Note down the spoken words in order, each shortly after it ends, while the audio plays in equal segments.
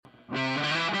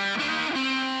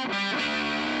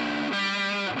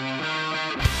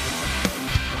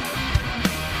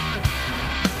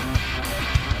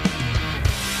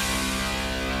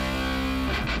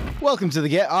Welcome to the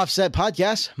Get Offset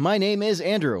podcast. My name is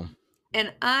Andrew.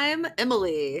 And I'm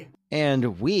Emily.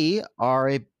 And we are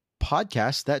a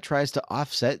podcast that tries to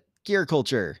offset gear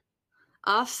culture.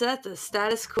 Offset the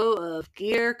status quo of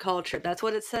gear culture. That's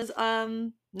what it says. Not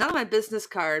on my business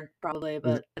card, probably,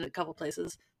 but in a couple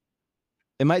places.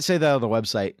 It might say that on the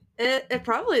website. It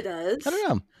probably does. I don't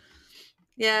know.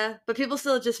 Yeah, but people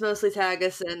still just mostly tag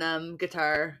us in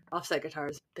offset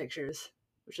guitars pictures,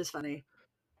 which is funny.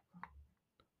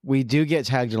 We do get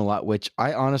tagged in a lot, which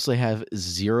I honestly have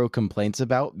zero complaints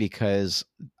about because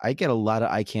I get a lot of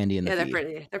eye candy in the feed. They're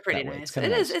pretty. They're pretty nice.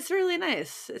 It is. It's really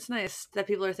nice. It's nice that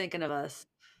people are thinking of us.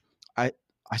 I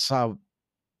saw.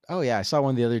 Oh yeah, I saw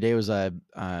one the other day. It was a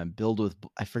build with,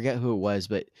 I forget who it was,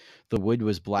 but the wood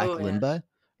was black Limba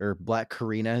or black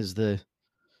Karina is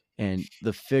and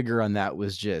the figure on that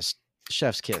was just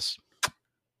chef's kiss.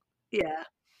 Yeah.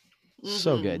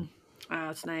 So good. Oh,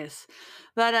 it's nice.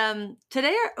 But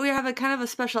today we have a kind of a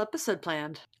special episode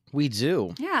planned. We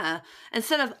do. Yeah.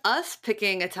 Instead of us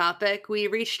picking a topic, we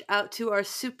reached out to our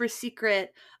super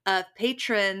secret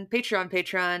Patreon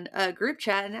group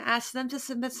chat and asked them to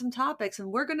submit some topics,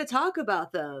 and we're going to talk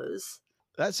about those.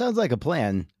 That sounds like a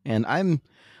plan, and I'm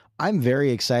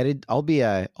very excited. I'll be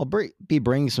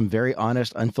bringing some very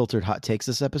honest, unfiltered hot takes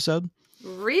this episode.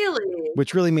 Really?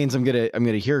 Which really means I'm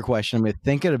gonna hear a question. I'm gonna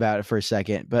think about it for a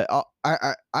second, but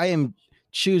I am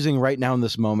choosing right now in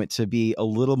this moment to be a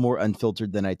little more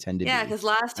unfiltered than I tend to be. Yeah, because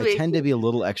last week I tend to be a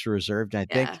little extra reserved. And I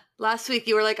think last week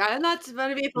you were like, I'm not going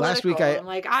to be political. Last week I'm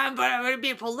like, I'm going to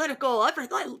be political.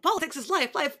 Politics is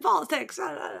life. Life politics.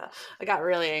 I got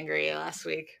really angry last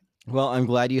week. Well, I'm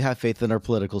glad you have faith in our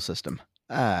political system.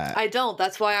 I don't.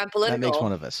 That's why I'm political. That makes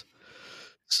one of us.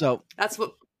 So that's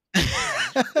what.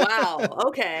 Wow.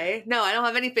 Okay. No, I don't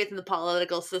have any faith in the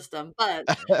political system, but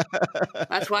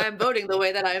that's why I'm voting the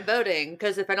way that I'm voting.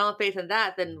 Because if I don't have faith in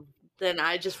that, then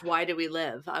why do we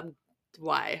live?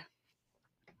 Why?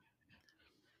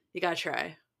 You gotta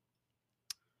try.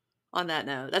 On that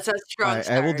note, that's a strong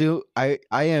start. I will do. I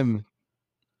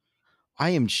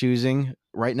am choosing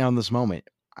right now in this moment.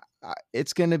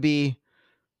 It's gonna be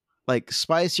like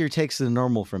spicier takes than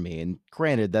normal for me, and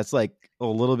granted, that's like a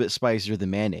little bit spicier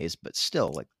than mayonnaise, but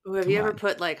still, like. Ooh, have you ever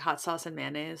put like hot sauce in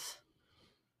mayonnaise?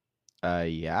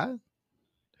 Yeah.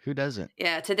 Who doesn't?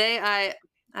 Yeah. Today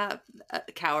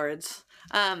cowards.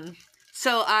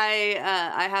 So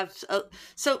I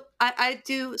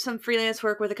do some freelance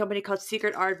work with a company called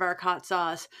Secret Aardvark Hot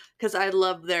Sauce because I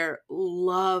love their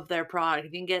product.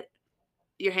 If you can get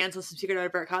your hands on some Secret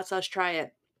Aardvark Hot Sauce, try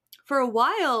it. For a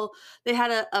while, they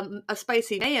had a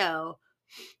spicy mayo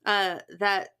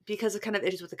that, because of kind of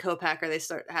issues with the co-packer, they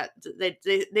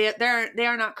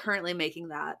are not currently making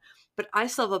that. But I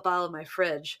still have a bottle in my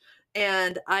fridge,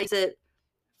 and I use it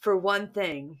for one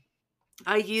thing.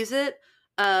 I use it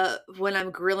when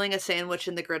I'm grilling a sandwich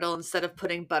in the griddle. Instead of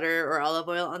putting butter or olive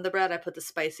oil on the bread, I put the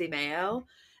spicy mayo,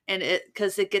 and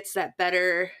because it gets that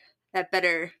better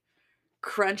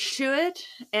crunch to it,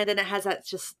 and then it has that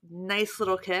just nice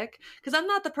little kick. Because I'm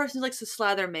not the person who likes to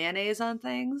slather mayonnaise on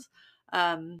things,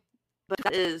 but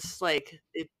that is like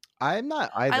I'm not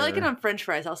either. I like it on French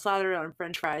fries. I'll slather it on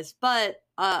French fries, but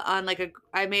on like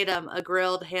I made a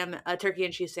grilled a turkey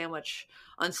and cheese sandwich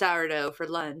on sourdough for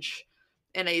lunch,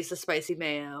 and I used the spicy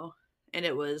mayo, and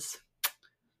it was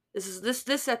this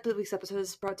week's episode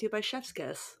is brought to you by Chef's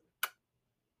Kiss.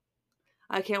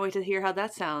 I can't wait to hear how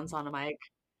that sounds on a mic.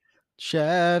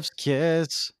 Chef's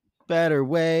Kiss, better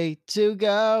way to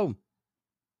go.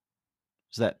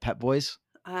 Is that Pep Boys?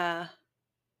 I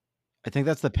think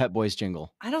that's the Pep Boys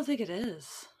jingle. I don't think it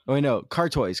is. Oh, wait, no, Car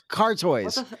Toys. Car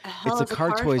Toys. What the hell it's a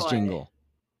Car Toys jingle.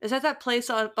 Is that place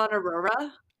on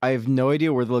Aurora? I have no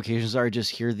idea where the locations are. I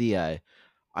just hear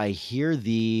I hear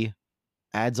the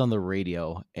ads on the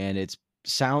radio, and it's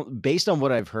based on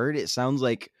what I've heard, it sounds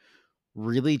like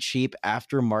really cheap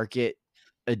aftermarket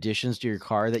additions to your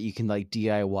car that you can like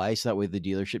DIY, so that way the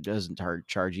dealership doesn't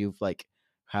charge you like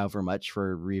however much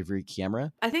for a rear view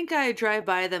camera. I think I drive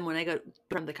by them when I go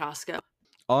from the Costco.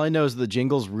 All I know is the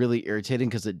jingle's really irritating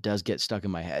because it does get stuck in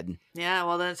my head. Yeah,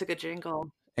 well then it's a good jingle.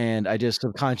 And I just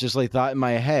subconsciously thought in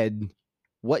my head,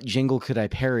 what jingle could I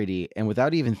parody? And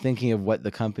without even thinking of what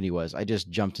the company was, I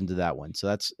just jumped into that one.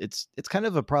 So it's kind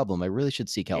of a problem. I really should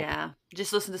seek help. Yeah,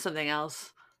 just listen to something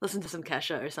else. Listen to some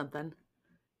Kesha or something.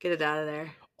 Get it out of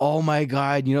there. Oh my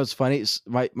God. You know, it's funny.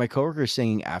 My coworker is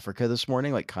singing Africa this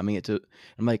morning, like coming it to,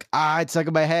 I'm like, it's stuck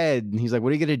in my head. And he's like, what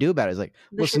are you going to do about it? He's like,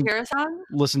 the Shakira song?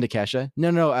 Listen to Kesha.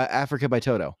 No, Africa by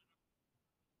Toto.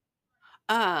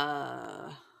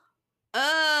 That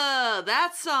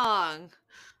song.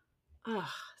 Oh,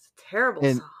 it's a terrible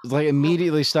and song. It's like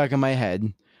immediately stuck in my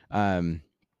head.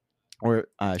 Or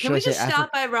Can should we I say just stop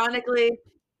ironically?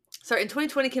 Sorry, in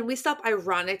 2020, can we stop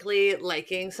ironically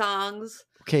liking songs?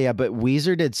 Okay, yeah, but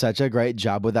Weezer did such a great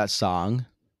job with that song.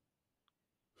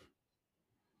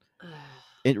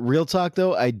 In real talk,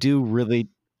 though, I do really,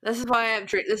 This is why I'm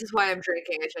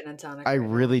drinking a gin and tonic. I right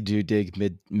now. really do dig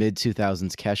mid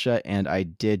 2000s Kesha, and I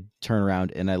did turn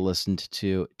around and I listened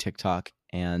to TikTok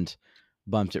and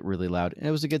bumped it really loud, and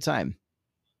it was a good time.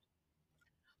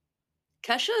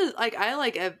 Kesha,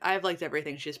 I've liked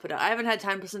everything she's put out. I haven't had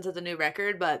time to listen to the new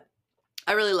record, but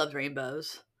I really loved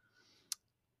Rainbows.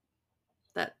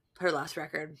 That her last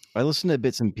record. I listened to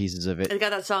bits and pieces of it. It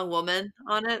got that song "Woman"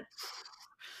 on it.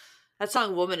 That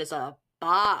song "Woman" is a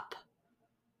bop.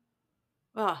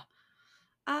 Oh,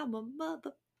 I'm a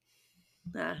mother.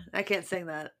 Nah, I can't sing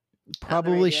that.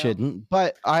 Probably shouldn't,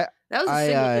 but that was a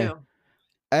single too.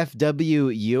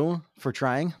 FWU for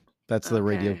trying. That's the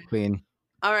radio queen.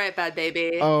 All right, Bad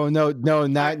Baby. Oh no,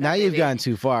 now you've gone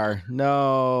too far.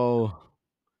 No,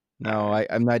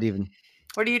 I'm not even.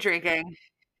 What are you drinking?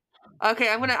 Okay,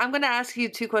 I'm gonna ask you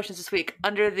 2 questions this week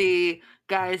under the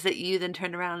guise that you then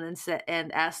turned around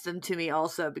and asked them to me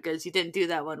also, because you didn't do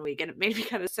that one week and it made me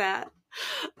kind of sad.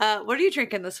 What are you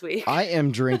drinking this week? I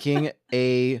am drinking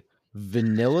a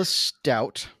vanilla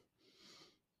stout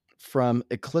from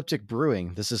Ecliptic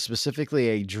Brewing. This is specifically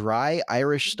a dry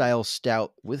Irish style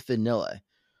stout with vanilla.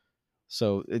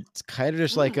 So it's kind of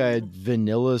just like a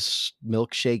vanilla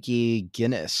milkshakey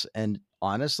Guinness. And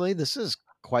honestly, this is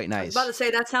quite nice. I was about to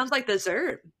say, that sounds like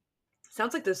dessert.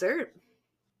 Sounds like dessert.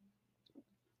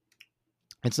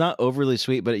 It's not overly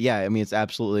sweet, but yeah, I mean, it's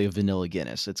absolutely a vanilla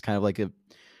Guinness. It's kind of like it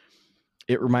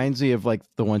reminds me of like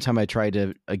the one time I tried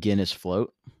a Guinness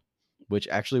float, which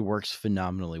actually works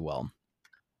phenomenally well.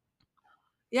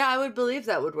 Yeah, I would believe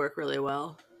that would work really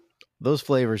well. Those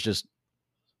flavors just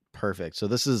perfect. So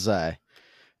this is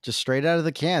just straight out of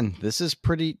the can. This is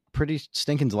pretty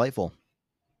stinking delightful.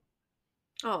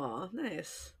 Oh,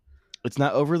 nice. It's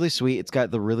not overly sweet. It's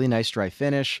got the really nice dry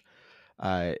finish.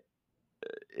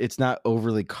 It's not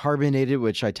overly carbonated,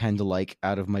 which I tend to like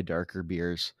out of my darker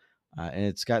beers. And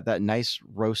it's got that nice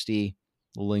roasty,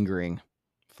 lingering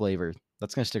flavor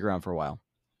that's going to stick around for a while.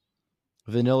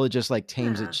 Vanilla just like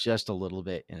tames it just a little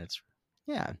bit, and it's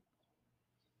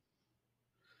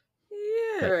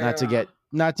But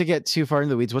not to get too far in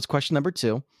the weeds. What's question number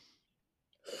 2?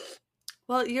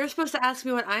 Well, you're supposed to ask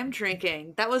me what I'm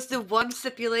drinking. That was the one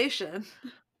stipulation.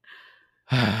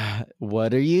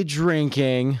 What are you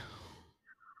drinking?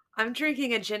 I'm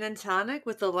drinking a gin and tonic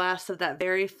with the last of that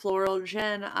very floral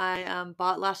gin I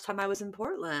bought last time I was in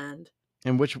Portland.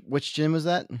 And which gin was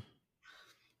that?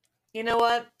 You know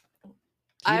what?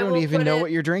 You don't even know what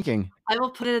you're drinking. I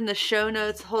will put it in the show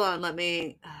notes. Hold on, let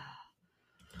me...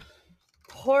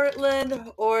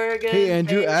 Portland, Oregon. Hey,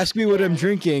 Andrew, ask me what I'm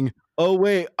drinking. Oh,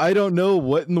 wait, I don't know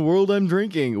what in the world I'm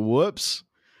drinking. Whoops.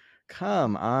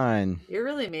 Come on. You're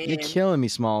really mean. You're killing me,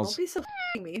 Smalls. Don't be so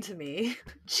mean to me.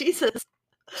 Jesus.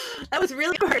 That was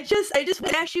really hard. I just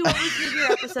asked you what was new in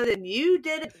your episode, and you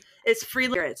did. It's free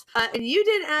lyrics. And you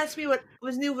didn't ask me what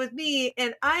was new with me,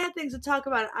 and I had things to talk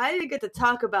about. I didn't get to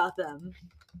talk about them.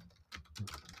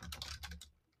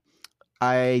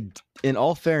 I, in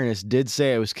all fairness, did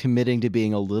say I was committing to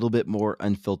being a little bit more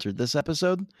unfiltered this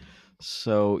episode.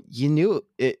 So you knew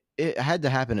it had to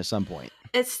happen at some point.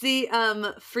 It's the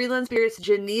Freeland Spirits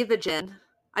Geneva gin.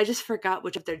 I just forgot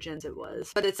which of their gins it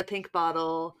was, but it's a pink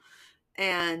bottle,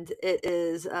 and it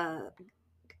is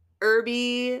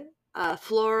herby,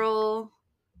 floral,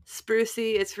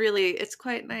 sprucey. It's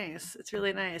quite nice. It's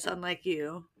really nice, unlike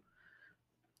you.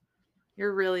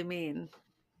 You're really mean.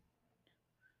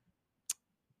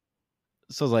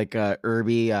 So like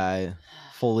herby,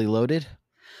 fully loaded.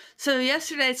 So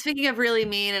yesterday, speaking of really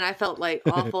mean, and I felt like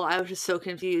awful, I was just so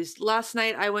confused. Last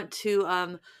night, I went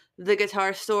to the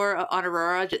guitar store on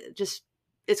Aurora.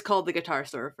 It's called the Guitar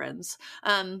Store, friends.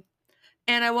 And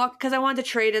I walked because I wanted to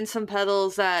trade in some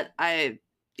pedals that I,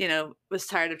 was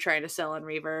tired of trying to sell on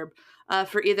Reverb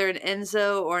for either an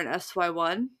Enzo or an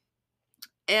SY1.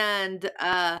 And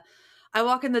I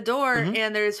walk in the door,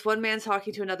 and there's one man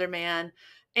talking to another man,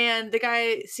 and the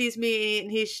guy sees me,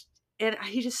 and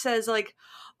he just says like,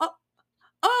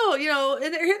 and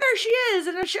there she is,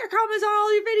 and she comments on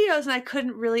all your videos, and I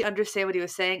couldn't really understand what he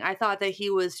was saying. I thought that he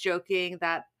was joking.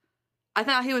 I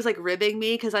thought he was like ribbing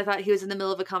me because I thought he was in the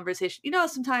middle of a conversation.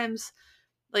 Sometimes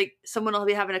like someone will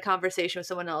be having a conversation with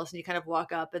someone else, and you kind of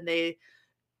walk up, and they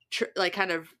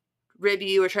kind of rib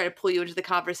you or try to pull you into the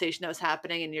conversation that was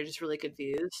happening, and you're just really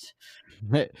confused.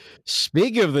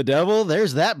 Speaking of the devil,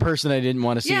 there's that person I didn't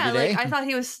want to see today. I thought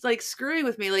he was like screwing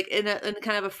with me, like in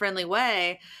kind of a friendly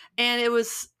way, and it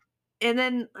was And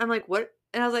then I'm like, what?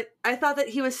 And I was like, I thought that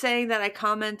he was saying that I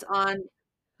comment on.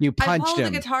 You I punched follow the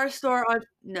him. guitar store on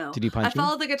no. Did you I punch him?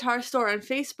 follow the guitar store on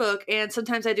Facebook, and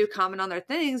sometimes I do comment on their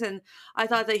things, and I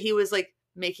thought that he was like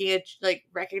making it like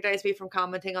recognize me from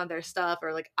commenting on their stuff,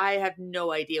 or like I have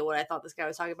no idea what I thought this guy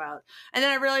was talking about. And then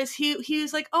I realized he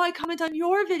was like, oh, I comment on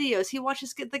your videos. He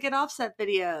watches the Get Offset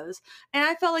videos, and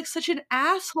I felt like such an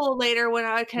asshole later when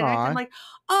I connect. I'm Aw. like,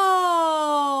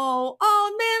 oh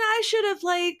man, I should have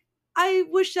like. I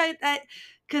wish I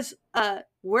because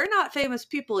we're not famous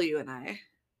people, you and I.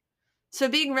 So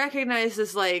being recognized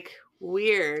is like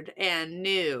weird and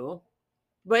new,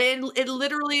 but it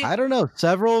literally, I don't know.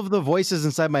 Several of the voices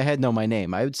inside my head know my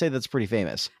name. I would say that's pretty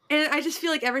famous. and I just feel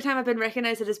like every time I've been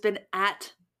recognized, it has been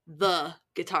at the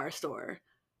guitar store.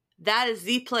 That is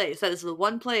the place. That is the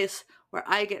one place where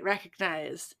I get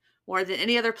recognized more than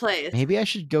any other place. Maybe I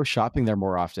should go shopping there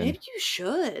more often. Maybe you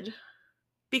should,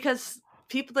 because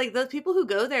people like the people who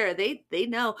go there, they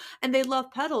know, and they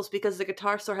love pedals because the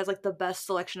guitar store has like the best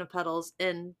selection of pedals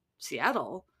in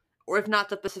Seattle, or if not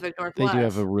the Pacific They Northwest. do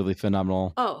have a really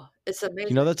phenomenal. Oh, it's amazing.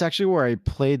 You know, that's actually where I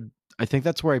played. I think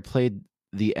that's where I played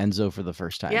the Enzo for the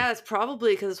first time. Yeah, it's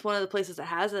probably because it's one of the places that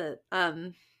has it.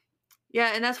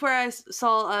 Yeah, and that's where I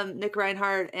saw Nick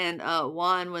Reinhardt and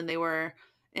Juan when they were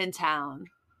in town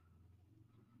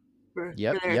for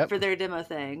their demo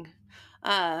thing,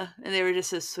 and they were just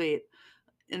so sweet.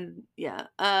 And yeah,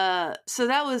 so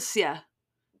that was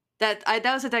that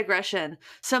was a digression.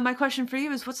 So my question for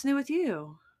you is, what's new with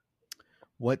you?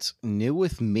 What's new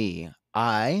with me?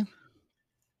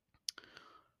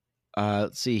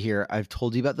 Let's see here. I've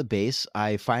told you about the bass.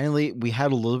 We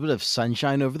had a little bit of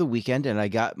sunshine over the weekend, and I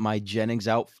got my Jennings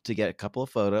out to get a couple of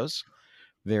photos.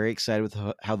 Very excited with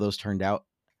how those turned out.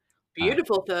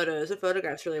 Beautiful photos. It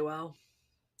photographs really well.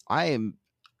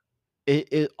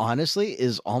 It honestly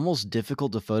is almost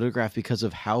difficult to photograph because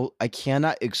of how I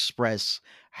cannot express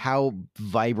how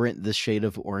vibrant the shade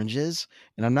of orange is,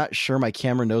 and I'm not sure my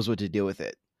camera knows what to do with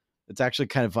it. It's actually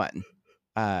kind of fun.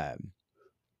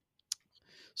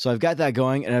 So I've got that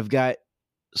going, and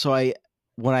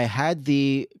when I had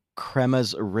the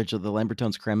cremas originally, the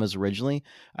Lambertones cremas originally,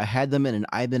 I had them in an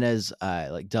Ibanez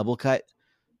like double cut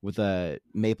with a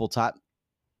maple top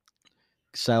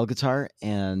style guitar,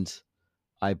 and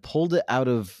I pulled it out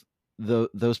of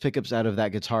those pickups out of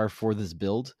that guitar for this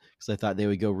build because I thought they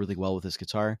would go really well with this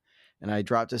guitar, and I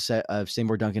dropped a set of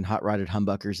Seymour Duncan hot rodded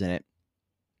humbuckers in it.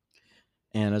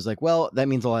 And I was like, well, that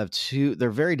means I'll have two. They're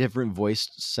very different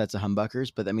voiced sets of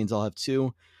humbuckers, but that means I'll have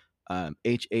two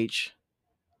HH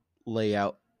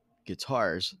layout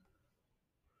guitars.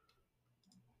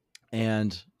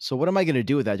 And so what am I going to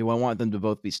do with that? Do I want them to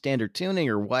both be standard tuning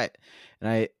or what?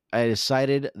 And I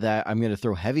decided that I'm going to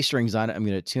throw heavy strings on it. I'm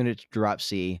going to tune it to drop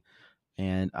C,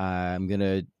 and I'm going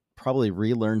to probably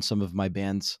relearn some of my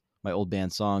old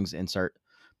band songs and start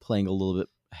playing a little bit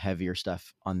heavier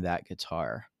stuff on that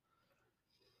guitar.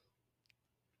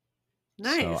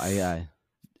 Nice. So I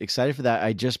excited for that.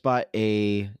 I just bought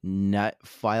a nut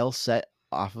file set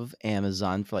off of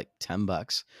Amazon for like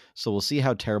 $10. So we'll see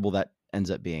how terrible that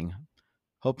ends up being.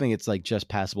 Hoping it's like just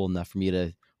passable enough for me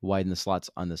to widen the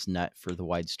slots on this nut for the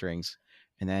wide strings.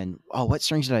 And then, what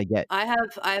strings did I get? I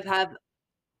have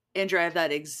Andrew, I have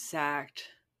that exact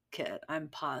kit. I'm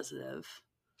positive.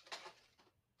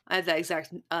 I have that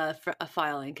exact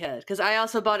filing kit because I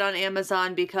also bought on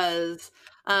Amazon because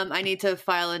I need to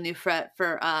file a new fret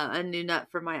for a new nut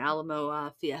for my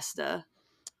Alamo Fiesta.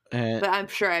 But I'm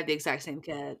sure I have the exact same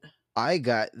kit. I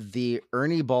got the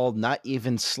Ernie Ball Not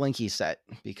Even Slinky set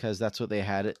because that's what they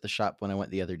had at the shop when I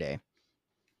went the other day.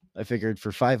 I figured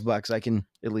for $5 I can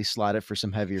at least slot it for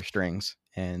some heavier strings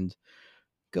and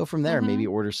go from there. Maybe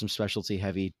order some specialty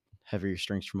heavier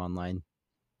strings from online.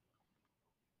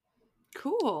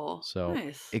 Cool. So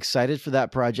nice. Excited for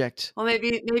that project. Well,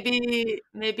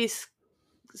 maybe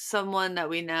someone that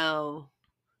we know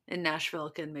in Nashville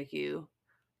can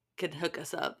hook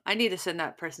us up. I need to send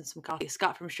that person some coffee.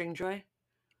 Scott from Stringjoy.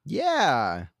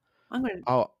 Yeah.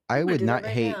 I would not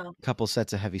hate now. a couple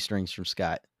sets of heavy strings from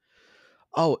Scott.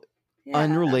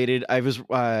 Unrelated. I was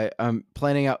I'm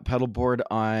planning out pedal board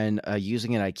on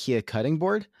using an IKEA cutting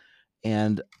board,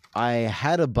 and I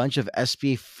had a bunch of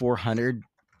SB400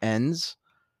 ends,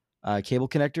 cable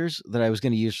connectors that I was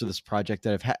going to use for this project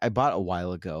that I bought a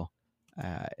while ago,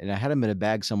 and I had them in a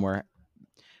bag somewhere.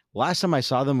 Last time I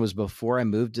saw them was before I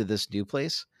moved to this new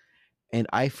place, and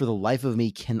I, for the life of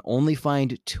me, can only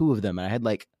find 2 of them, and I had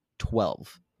like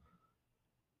 12.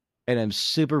 And I'm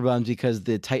super bummed because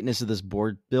the tightness of this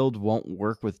board build won't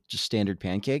work with just standard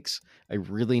pancakes. I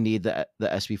really need the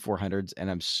SB400s, and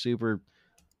I'm super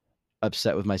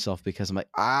upset with myself because I'm like,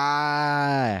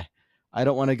 I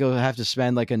don't want to go have to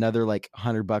spend like another like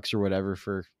 $100 or whatever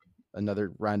for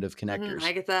another round of connectors.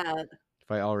 I get that. If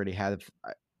I already have,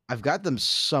 I've got them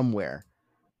somewhere,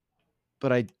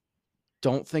 but I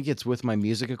don't think it's with my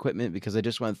music equipment because I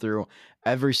just went through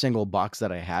every single box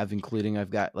that I have, including I've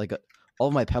got like all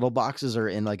of my pedal boxes are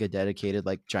in like a dedicated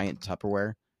like giant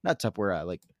Tupperware, not Tupperware,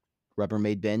 like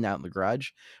Rubbermaid bin out in the garage.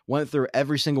 Went through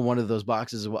every single one of those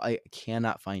boxes. Well, I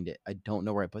cannot find it. I don't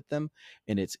know where I put them,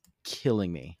 and it's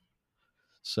killing me.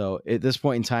 So at this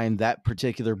point in time, that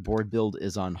particular board build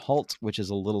is on halt, which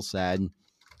is a little sad.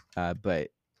 But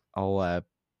I'll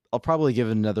probably give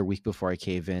it another week before I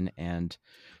cave in and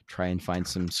try and find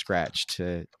some scratch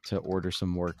to order some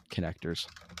more connectors.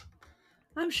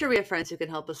 I'm sure we have friends who can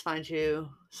help us find you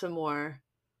some more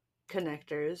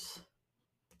connectors.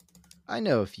 I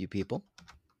know a few people.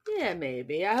 Yeah,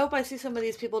 maybe. I hope I see some of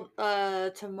these people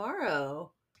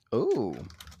tomorrow. Oh.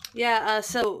 Yeah,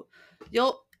 so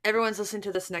everyone's listening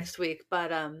to this next week,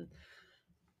 but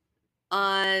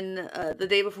on the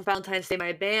day before Valentine's Day,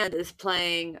 my band is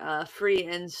playing free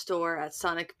in-store at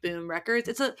Sonic Boom Records.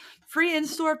 It's a free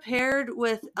in-store paired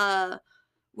with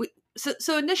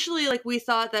so initially, like, we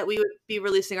thought that we would be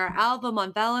releasing our album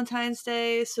on Valentine's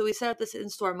Day, so we set up this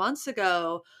in-store months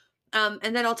ago,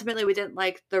 and then ultimately we didn't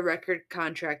like the record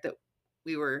contract that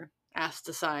we were asked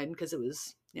to sign because it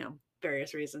was,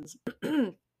 various reasons.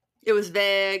 It was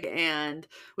vague, and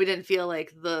we didn't feel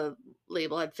like the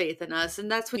label had faith in us, and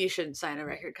that's when you shouldn't sign a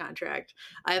record contract.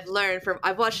 I've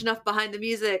watched enough Behind the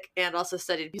Music and also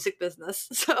studied music business,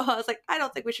 so I was like, I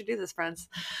don't think we should do this, friends.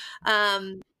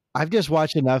 I've just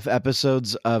watched enough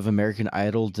episodes of American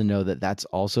Idol to know that that's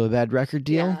also a bad record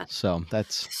deal. Yeah. So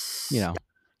that's,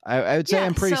 I would say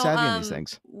I'm pretty savvy on these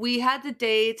things. We had the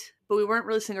date, but we weren't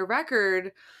releasing a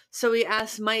record. So we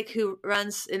asked Mike, who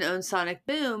runs and owns Sonic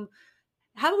Boom,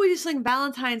 how about we do something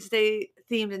Valentine's Day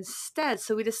themed instead?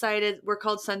 So we decided we're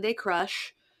called Sunday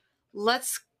Crush.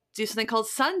 Let's do something called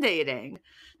Sundating.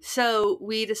 So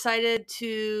we decided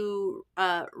to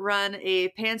run a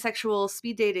pansexual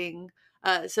speed dating.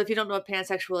 So if you don't know what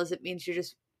pansexual is, it means you're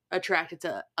just attracted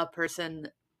to a person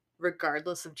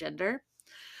regardless of gender.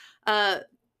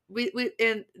 We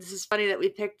and this is funny that we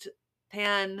picked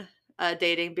pan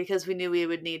dating because we knew we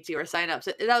would need 0 signups.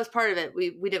 That was part of it.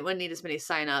 We didn't want to need as many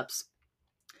signups.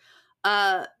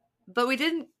 But we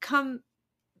didn't come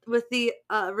with the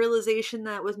realization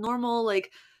that with normal,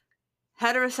 like,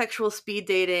 heterosexual speed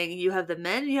dating, you have the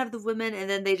men, you have the women, and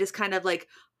then they just kind of like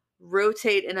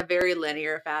rotate in a very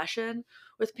linear fashion.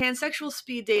 With pansexual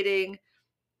speed dating,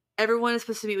 everyone is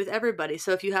supposed to meet with everybody.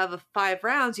 So if you have 5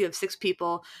 rounds, you have 6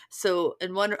 people. So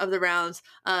in one of the rounds,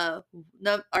 our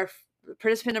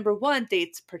participant number 1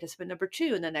 dates participant number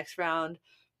 2. In the next round,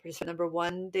 participant number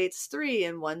 1 dates 3,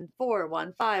 and 1 4,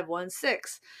 1 5, 1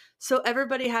 6. So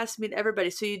everybody has to meet everybody.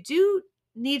 So you do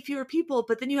need fewer people,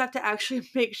 but then you have to actually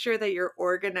make sure that you're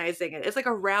organizing it. It's like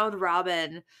a round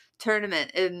robin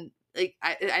tournament, and like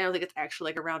I don't think it's actually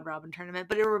like a round robin tournament,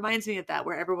 but it reminds me of that,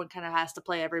 where everyone kind of has to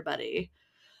play everybody.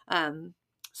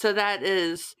 So that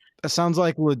sounds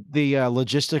like the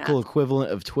logistical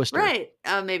equivalent of Twister, right?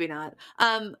 Maybe not.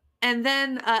 And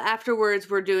then afterwards,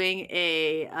 we're doing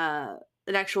an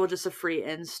actual, just a free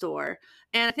in-store,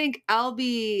 and I think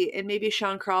Albie and maybe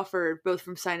Sean Crawford, both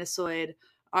from Sinusoid,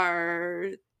 are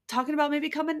talking about maybe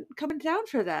coming down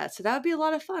for that. So that would be a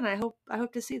lot of fun. I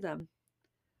hope to see them.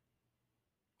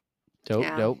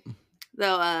 Dope.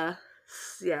 Though,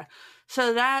 yeah.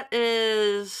 So that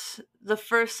is the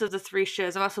first of the 3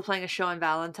 shows. I'm also playing a show on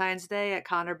Valentine's Day at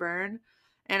Connor Byrne,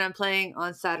 and I'm playing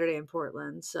on Saturday in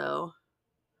Portland. So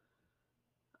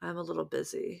I'm a little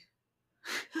busy.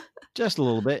 Just a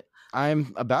little bit.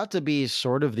 I'm about to be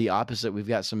sort of the opposite. We've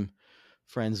got some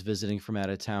friends visiting from out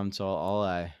of town, so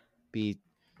I'll be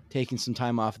taking some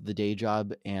time off of the day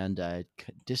job and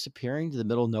disappearing to the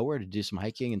middle of nowhere to do some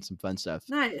hiking and some fun stuff.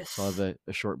 Nice. So I'll have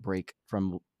a short break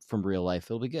from real life.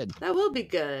 It'll be good. That will be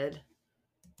good.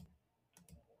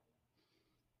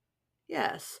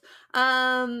 Yes.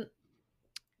 Yeah,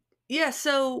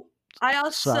 so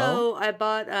I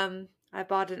bought an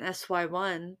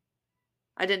SY1.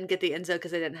 I didn't get the Enzo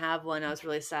because I didn't have one. I was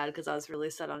really sad because I was really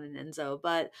set on an Enzo.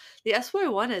 But the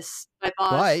SY1 I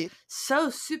bought so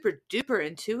super duper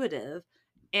intuitive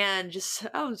and just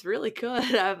sounds really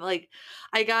good. I'm like,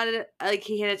 I got it, like,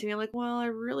 he handed it to me. I'm like, well, I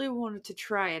really wanted to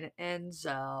try an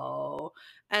Enzo.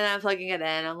 And I'm plugging it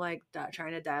in. I'm like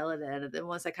trying to dial it in. And then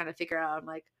once I kind of figure out, I'm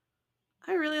like,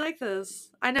 I really like this.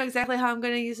 I know exactly how I'm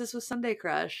going to use this with Sunday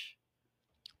Crush.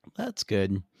 That's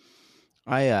good.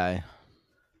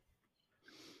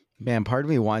 Man, part of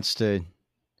me wants to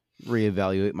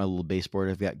reevaluate my little baseboard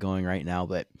I've got going right now,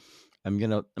 but I'm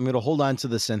gonna hold on to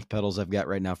the synth pedals I've got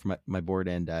right now for my board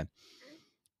and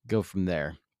go from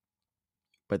there.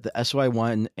 But the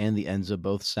SY1 and the Enzo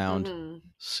both sound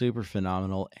super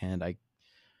phenomenal, and I'm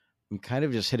kind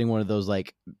of just hitting one of those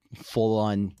like full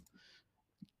on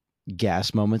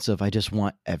gas moments of I just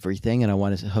want everything, and I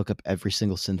want to hook up every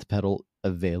single synth pedal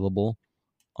available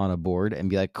on a board and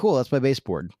be like, cool, that's my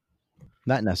baseboard.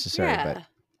 Not necessary, but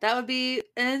that would be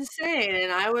insane,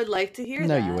 and I would like to hear that.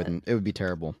 No, you wouldn't. It would be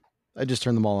terrible. I just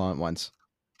turned them all on at once.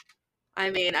 I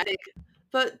mean, I think,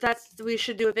 but we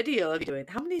should do a video of you doing.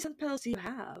 How many synth pedals do you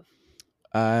have?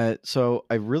 So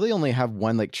I really only have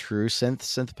one like true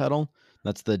synth pedal.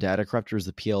 That's the Data Corruptors,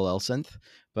 the PLL synth.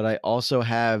 But I also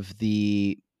have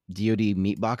the DoD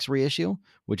Meatbox reissue,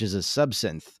 which is a sub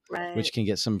synth, which can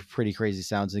get some pretty crazy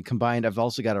sounds. And combined, I've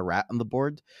also got a Rat on the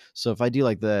board. So if I do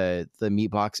like the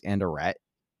Meatbox and a Rat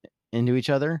into each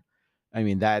other, I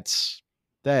mean that's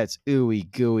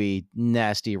ooey gooey,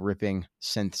 nasty ripping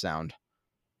synth sound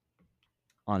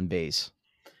on bass.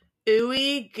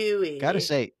 Ooey gooey. Gotta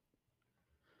say,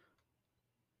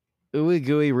 ooey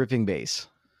gooey ripping bass.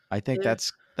 I think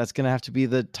that's gonna have to be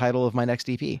the title of my next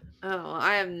EP. Oh,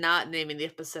 I am not naming the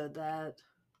episode that.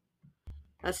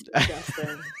 That's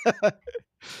disgusting.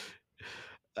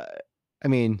 I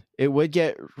mean, it would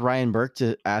get Ryan Burke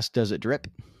to ask, "Does it drip?"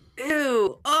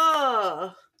 Ew!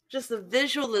 Oh, just the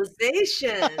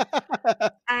visualization.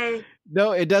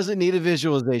 No, it doesn't need a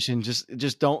visualization.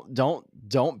 Just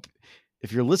don't.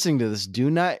 If you're listening to this, do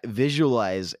not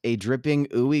visualize a dripping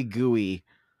ooey gooey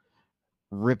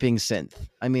ripping synth.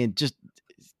 I mean, just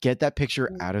get that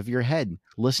picture out of your head.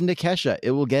 Listen to Kesha.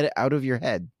 It will get it out of your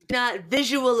head. Not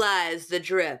visualize the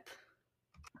drip.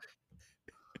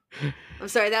 I'm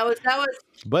sorry, that was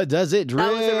But does it drip?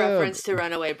 That was a reference to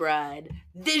Runaway Bride.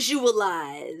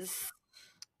 Visualize.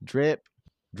 Drip,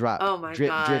 drop. Oh my drip,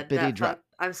 god. Drippity drop.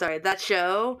 I'm sorry, that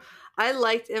show, I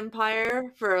liked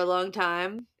Empire for a long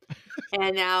time.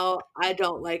 And now I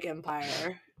don't like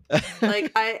Empire.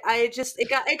 Like I just it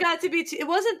got to be too, it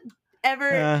wasn't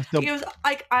ever it was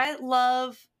like I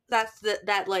love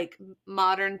that like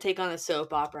modern take on a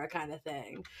soap opera kind of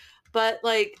thing, but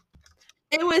like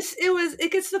it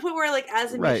gets to the point where like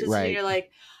as a musician you're like,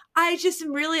 I just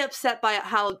am really upset by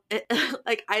how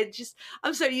like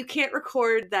I'm sorry, you can't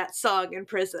record that song in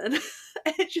prison.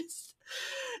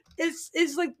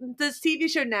 It's like this TV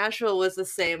show Nashville was the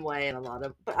same way in a lot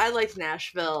of, but I liked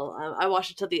Nashville. I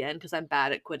watched it till the end because I'm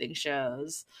bad at quitting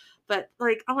shows. But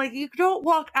like, I'm like, you don't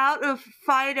walk out of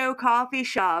Fido coffee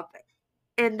shop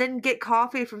and then get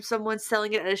coffee from someone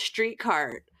selling it at a street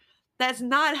cart. That's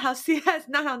not how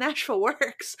Nashville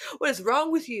works. What is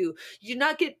wrong with you? You do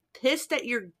not get pissed at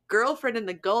your girlfriend in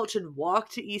the Gulch and walk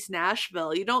to East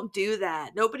Nashville. You don't do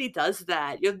that. Nobody does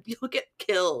that. You'll get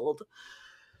killed.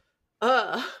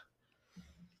 Yeah.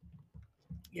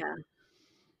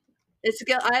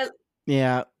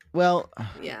 Yeah. Well,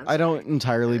 yeah. I don't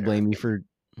entirely blame you for.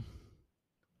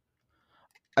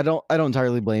 I don't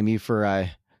entirely blame you for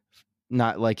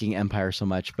not liking Empire so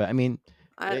much, but I mean,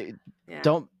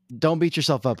 don't beat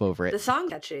yourself up over it. The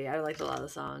song's catchy. I liked a lot of the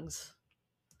songs.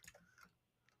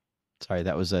 Sorry,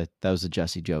 that was a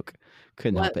Jesse joke.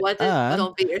 Couldn't help it. What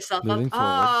don't beat yourself up. Forward.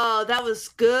 Oh, that was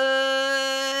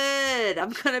good.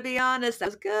 I'm gonna be honest. That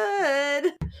was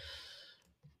good.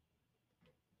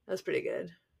 That's pretty good.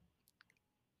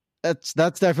 That's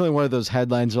definitely one of those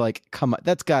headlines where like, come on,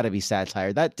 that's got to be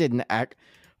satire. That didn't act.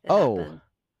 Happened.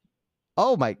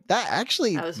 Oh my! That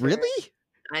actually really?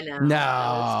 I know.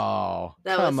 No,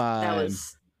 come on.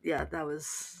 That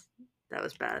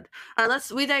was bad.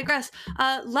 We digress.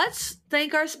 Let's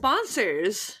thank our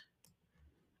sponsors.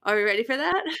 Are we ready for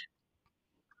that?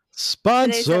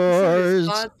 Sponsors.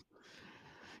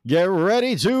 Get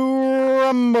ready to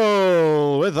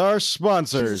rumble with our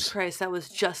sponsors. Jesus Christ, that was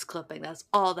just clipping. That's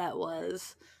all that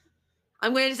was.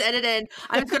 I'm going to just edit in.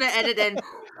 I'm just going to edit in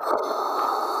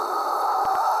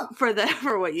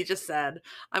for what you just said.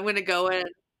 I'm going to go in.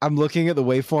 I'm looking at the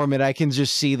waveform and I can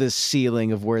just see the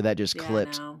ceiling of where that just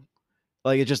clipped.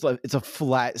 Like it's a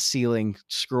flat ceiling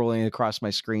scrolling across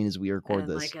my screen as we record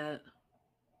this. Like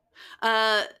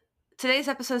it. Today's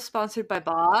episode is sponsored by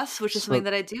Boss, which is something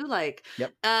that I do like.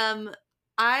 Yep.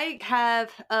 I have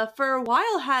for a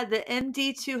while had the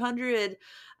MD200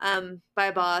 by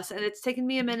Boss, and it's taken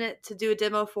me a minute to do a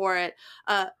demo for it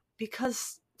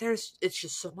because it's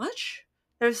just so much.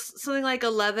 There's something like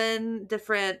 11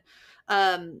 different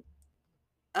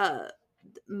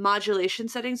modulation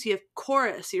settings. You have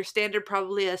chorus, your standard,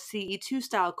 probably a CE2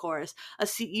 style chorus, a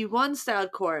CE1 style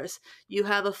chorus. You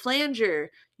have a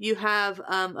flanger. You have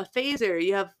a phaser.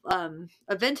 You have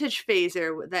a vintage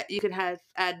phaser that you can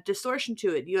add distortion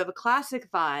to it. You have a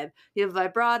classic vibe. You have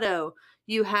vibrato.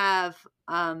 You have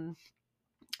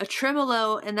a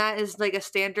tremolo, and that is like a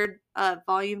standard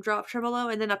volume drop tremolo,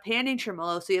 and then a panning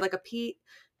tremolo. So you have like a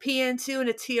PN2 and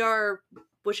a TR,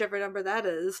 whichever number that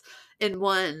is, in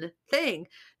one thing.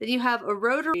 Then you have a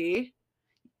rotary,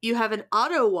 you have an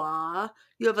auto wah,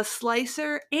 you have a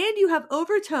slicer, and you have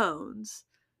overtones.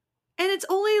 And it's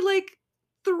only like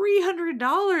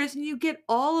 $300, and you get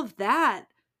all of that.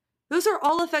 Those are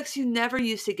all effects you never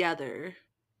use together.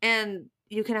 And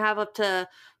you can have up to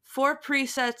 4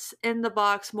 presets in the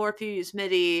box, more if you use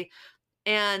MIDI,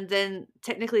 and then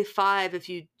technically 5 if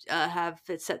you have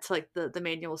it set to like the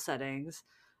manual settings.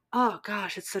 Oh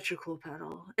gosh, it's such a cool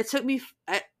pedal. It took me.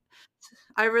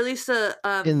 I released a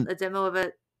demo of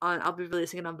it on. I'll be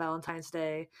releasing it on Valentine's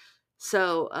Day,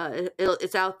 so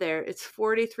it's out there. It's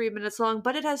 43 minutes long,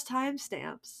 but it has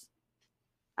timestamps.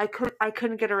 I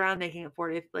couldn't get around making it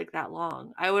 40 like that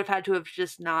long. I would have had to have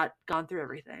just not gone through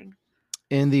everything.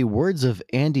 In the words of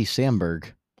Andy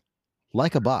Samberg,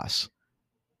 like a boss.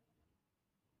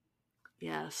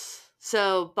 Yes.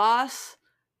 So Boss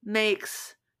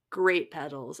makes great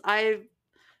pedals.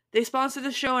 They sponsored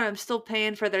the show, and I'm still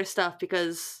paying for their stuff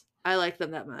because I like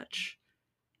them that much.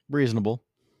 Reasonable.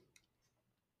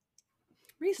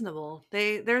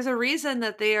 There's a reason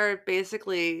that they are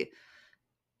basically,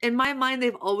 in my mind,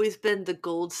 they've always been the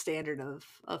gold standard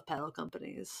of pedal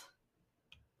companies.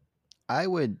 I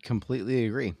would completely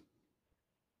agree.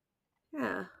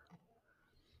 Yeah.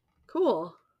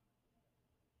 Cool.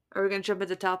 Are we going to jump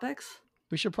into topics?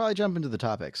 We should probably jump into the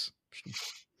topics.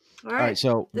 All right.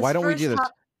 So why don't we do this?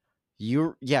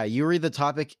 You read the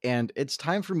topic, and it's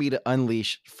time for me to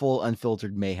unleash full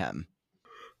unfiltered mayhem.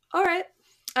 All right.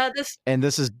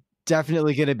 This is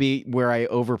definitely going to be where I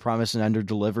overpromise and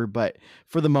underdeliver, but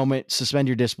for the moment, suspend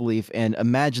your disbelief and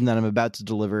imagine that I'm about to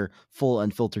deliver full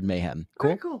unfiltered mayhem. Cool?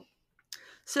 Very cool.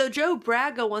 So Joe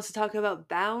Braga wants to talk about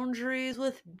boundaries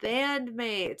with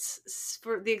bandmates.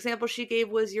 For the example she gave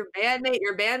was your bandmate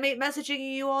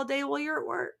messaging you all day while you're at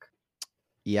work.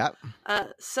 Yep.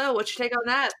 So what's your take on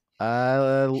that?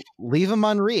 Leave them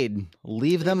on read.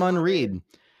 Leave them on read.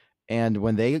 And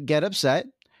when they get upset,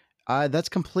 that's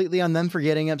completely on them for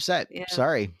getting upset. Yeah.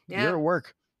 Sorry, you're at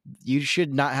work. You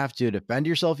should not have to defend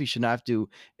yourself. You should not have to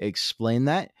explain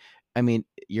that. I mean,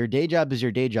 your day job is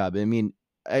your day job. I mean,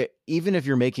 even if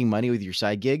you're making money with your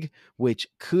side gig, which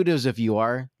kudos if you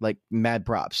are, like mad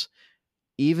props.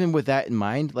 Even with that in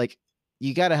mind, like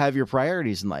you got to have your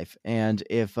priorities in life. And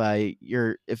if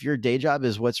your day job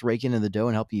is what's raking in the dough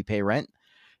and helping you pay rent,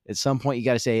 at some point you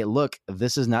got to say, look,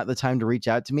 this is not the time to reach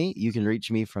out to me. You can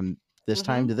reach me from this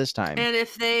time to this time. And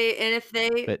if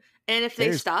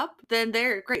they stop, then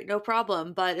they're great, no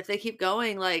problem. But if they keep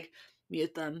going, like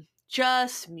mute them.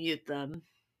 Just mute them.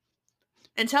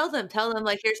 And tell them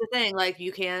like, here's the thing, like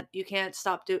you can't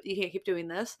keep doing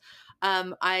this.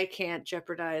 I can't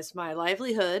jeopardize my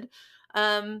livelihood.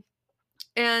 And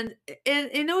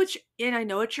I know it's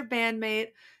your bandmate.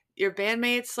 Your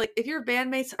bandmates, like if your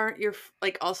bandmates aren't your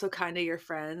like also kind of your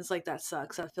friends, like that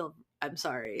sucks. I'm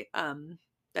sorry.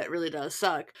 That really does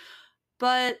suck.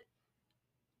 But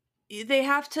they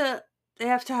have to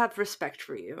have respect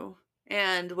for you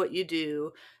and what you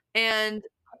do. And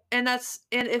if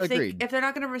they're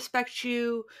not going to respect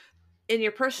you in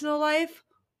your personal life,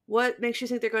 what makes you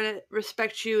think they're going to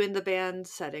respect you in the band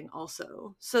setting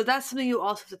also? So that's something you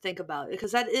also have to think about,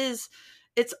 because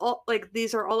it's all like,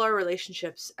 these are all our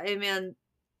relationships. I mean,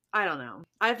 I don't know.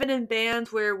 I've been in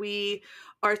bands where we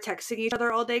are texting each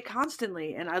other all day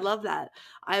constantly, and I love that.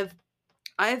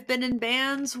 I've been in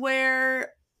bands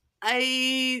where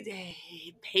I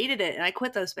hated it, and I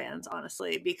quit those bands,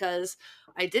 honestly, because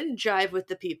I didn't jive with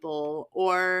the people,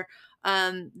 or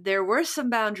there were some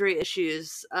boundary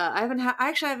issues. I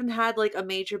haven't had like a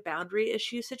major boundary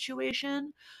issue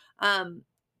situation,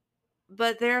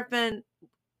 but there have been,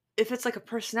 if it's like a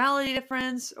personality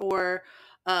difference, or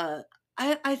I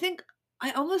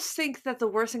almost think that the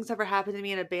worst things ever happened to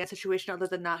me in a band situation, other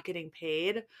than not getting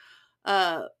paid,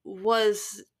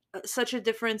 was such a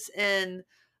difference in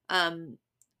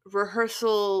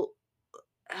rehearsal.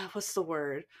 What's the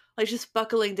word? Like just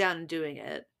buckling down and doing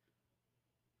it.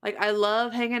 Like I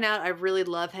love hanging out. I really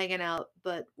love hanging out,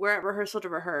 but we're at rehearsal to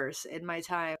rehearse in my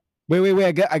time. Wait.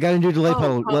 I got a new delay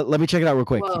pedal. Let me check it out real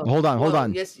quick. Whoa, hold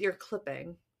on. Yes, you're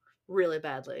clipping really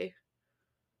badly.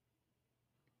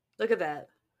 Look at that.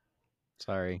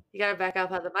 Sorry. You gotta back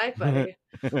up on the mic, buddy.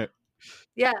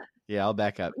 Yeah. Yeah, I'll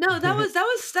back up. No, that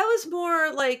was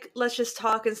more like, let's just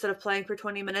talk instead of playing for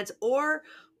 20 minutes. Or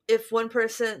if one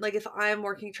person, like if I'm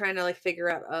working trying to like figure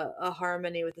out a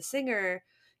harmony with the singer,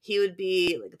 he would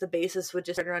be like, the bassist would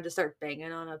just turn around to start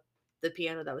banging on the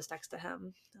piano that was next to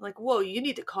him. Like, whoa, you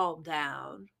need to calm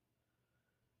down.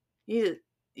 You need to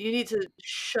you need to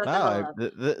shut the Wow,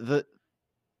 hell up.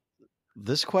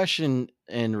 this question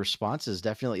and response has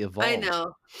definitely I evolved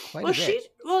know. quite Well, a bit.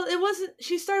 it wasn't,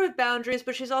 she started with boundaries,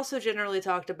 but she's also generally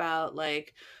talked about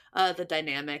like the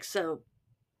dynamics. So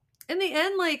in the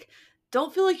end, like,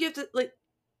 don't feel like you have to like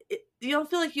you don't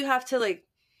feel like you have to like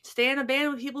stay in a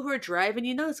band with people who are driving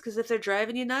you nuts, because if they're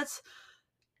driving you nuts,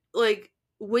 like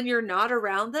when you're not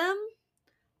around them,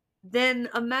 then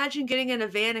imagine getting in a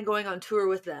van and going on tour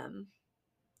with them.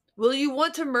 Will you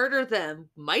want to murder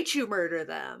them? Might you murder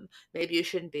them? Maybe you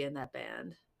shouldn't be in that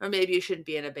band, or maybe you shouldn't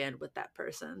be in a band with that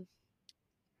person.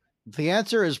 The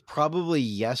answer is probably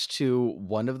yes to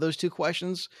one of those two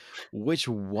questions. Which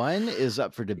one is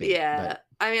up for debate, but Yeah,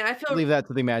 I mean, leave that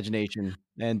to the imagination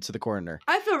and to the coroner.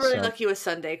 I feel really So lucky with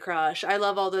Sunday Crush. I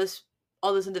love all those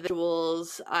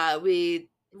individuals.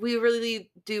 We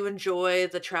really do enjoy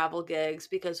the travel gigs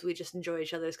because we just enjoy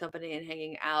each other's company and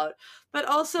hanging out. But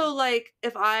also, like,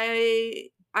 if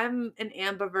I'm an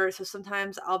ambivert, so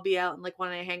sometimes I'll be out and like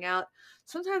when I hang out,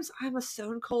 sometimes I'm a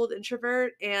stone cold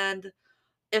introvert, and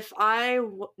if I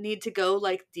need to go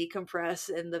like decompress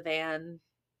in the van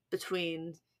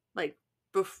between like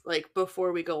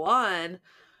before we go on,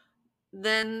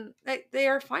 then they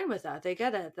are fine with that. They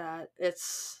get it, that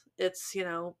it's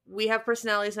we have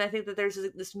personalities, and I think that there's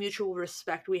this mutual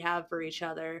respect we have for each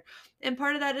other, and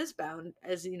part of that is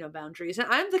boundaries. And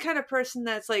I'm the kind of person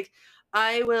that's like,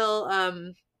 I will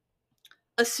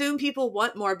assume people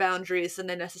want more boundaries than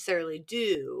they necessarily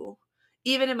do,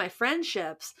 even in my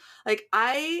friendships. Like,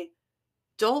 I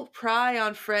don't pry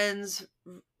on friends'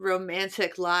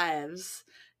 romantic lives,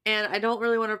 and I don't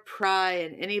really want to pry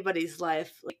in anybody's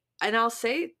life. Like, and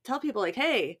tell people like,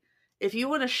 hey, if you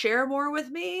want to share more with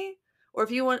me, or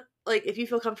if you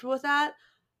feel comfortable with that,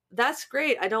 that's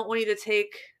great. I don't want you to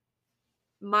take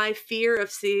my fear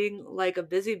of seeing like a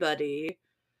busybody,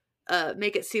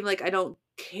 make it seem like I don't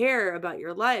care about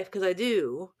your life, because I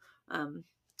do. Um,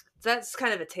 that's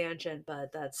kind of a tangent,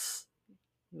 but that's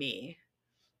me.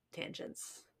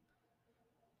 Tangents.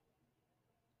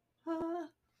 Uh,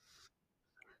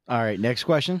 all right, next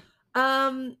question.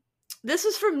 this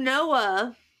was from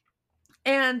Noah,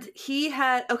 and he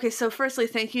had, okay, so firstly,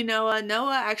 thank you, Noah.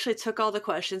 Noah actually took all the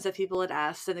questions that people had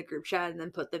asked in the group chat and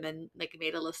then put them in, like,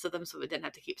 made a list of them so we didn't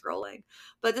have to keep rolling.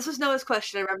 But this was Noah's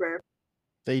question, I remember.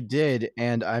 They did,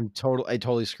 and I totally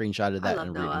screenshotted I that love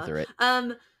and reading Noah. through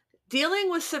it. Dealing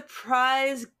with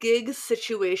surprise gig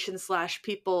situations /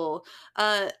 people.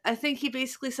 I think he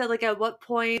basically said, like, at what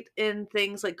point in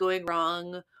things like going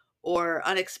wrong or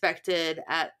unexpected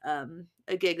at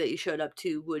a gig that you showed up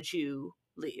to would you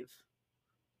leave,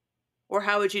 or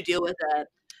how would you deal with that?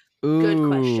 Good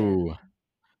question. Ooh.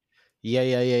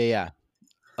 Yeah.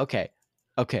 Okay.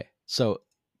 So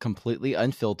completely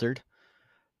unfiltered.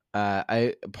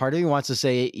 I part of me wants to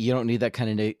say you don't need that kind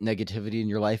of negativity in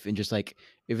your life, and just like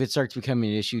if it starts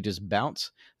becoming an issue, just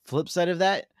bounce. Flip side of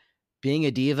that, being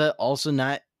a diva also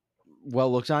not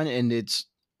well looked on, and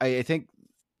I think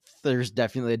there's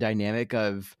definitely a dynamic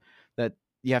of that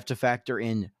you have to factor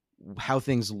in how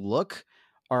things look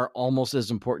are almost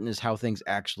as important as how things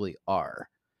actually are,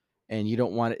 and you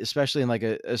don't want it, especially in like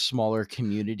a smaller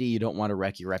community, you don't want to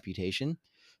wreck your reputation.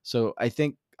 So I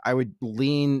think I would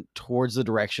lean towards the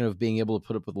direction of being able to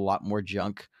put up with a lot more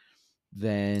junk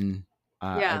than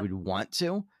I Yeah, would want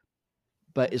to.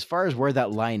 But as far as where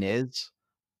that line is,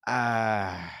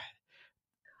 uh,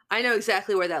 I know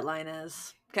exactly where that line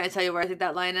is. Can I tell you where I think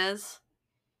that line is?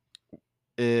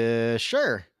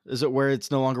 sure. Is it where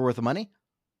it's no longer worth the money?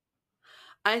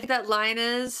 I think that line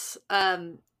is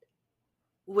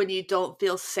when you don't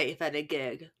feel safe at a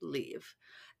gig, leave.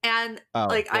 And Oh,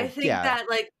 like, I well, think yeah. that,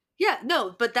 like, yeah,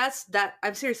 no, but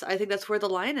I'm serious. I think that's where the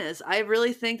line is. I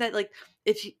really think that, like,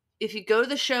 if you go to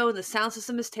the show and the sound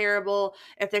system is terrible,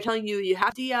 if they're telling you you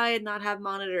have DI and not have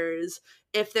monitors,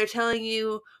 if they're telling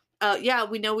you, yeah,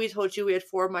 we know we told you we had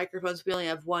 4 microphones, we only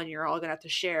have 1, you're all gonna have to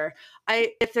share.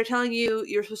 If they're telling you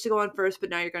you're supposed to go on first, but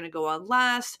now you're gonna go on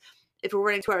last, if we're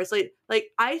running 2 hours late,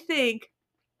 like, I think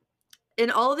in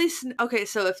all of these, okay,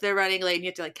 so if they're running late and you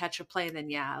have to like catch a plane, then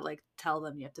yeah, like, tell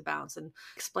them you have to bounce and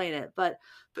explain it. But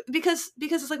because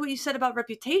it's like what you said about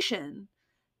reputation,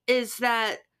 is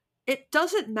that it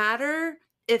doesn't matter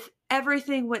if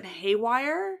everything went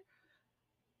haywire.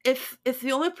 If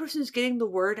the only person who's getting the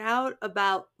word out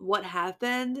about what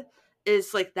happened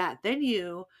is like that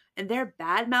venue and they're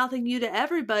bad mouthing you to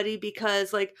everybody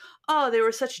because like, oh, they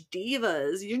were such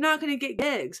divas. You're not going to get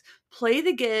gigs. Play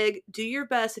the gig, do your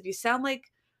best. If you sound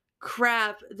like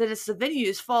crap, then it's the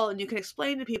venue's fault, and you can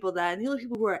explain to people that. And the only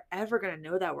people who are ever going to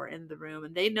know that were in the room,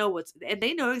 and they know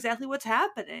exactly what's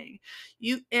happening.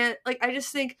 And like, I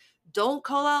just think, don't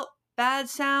call out bad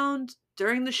sound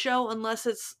during the show unless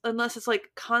it's like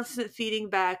constant feeding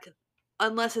back,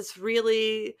 unless it's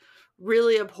really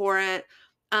really abhorrent.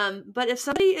 But if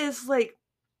somebody is like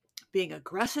being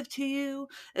aggressive to you,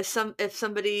 if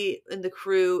somebody in the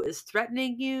crew is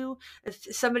threatening you, if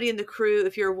somebody in the crew,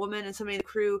 if you're a woman and somebody in the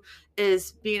crew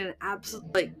is being an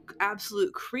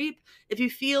absolute creep, if you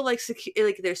feel like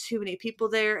like there's too many people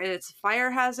there and it's a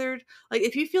fire hazard, like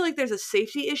if you feel like there's a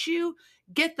safety issue,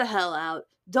 get the hell out.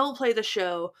 Don't play the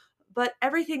show. But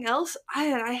everything else,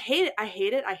 I hate it. I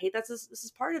hate it. I hate that this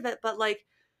is part of it. But like,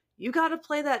 you got to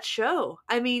play that show.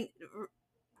 I mean,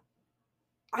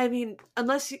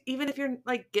 unless even if you're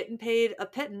like getting paid a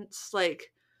pittance,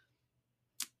 like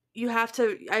you have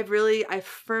to. I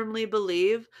firmly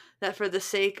believe that for the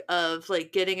sake of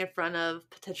like getting in front of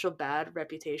potential bad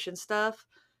reputation stuff,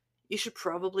 you should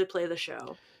probably play the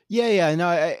show. Yeah, no,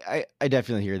 I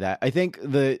definitely hear that. I think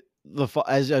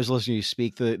as I was listening to you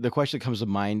speak, the question that comes to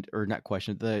mind, or not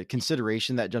question, the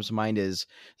consideration that jumps to mind is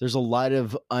there's a lot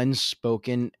of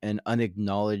unspoken and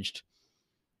unacknowledged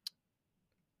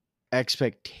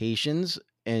expectations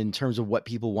in terms of what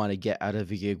people want to get out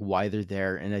of a gig, why they're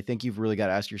there. And I think you've really got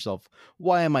to ask yourself,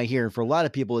 why am I here? And for a lot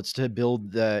of people, it's to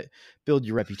build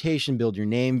your reputation, build your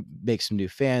name, make some new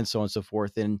fans, so on and so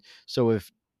forth. And so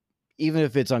even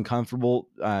if it's uncomfortable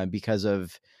because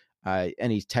of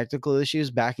any technical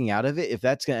issues, backing out of it, if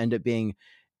that's going to end up being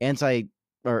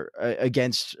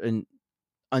against an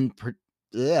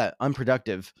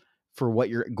unproductive for what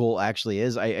your goal actually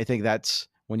is, I think that's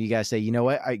when you guys say, you know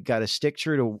what, I got to stick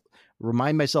true to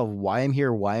remind myself why I'm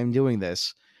here, why I'm doing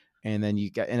this. And then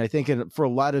and I think for a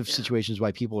lot of situations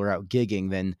why people are out gigging,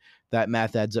 then that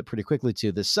math adds up pretty quickly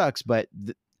to this sucks, but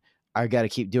I got to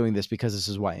keep doing this because this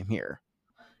is why I'm here.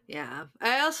 Yeah.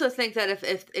 I also think that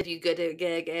if you get a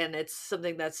gig and it's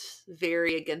something that's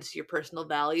very against your personal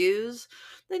values,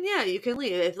 then yeah, you can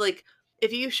leave.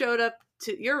 If you showed up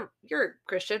to you're a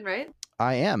Christian, right?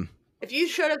 I am. If you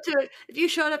showed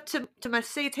up to my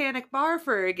satanic bar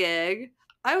for a gig,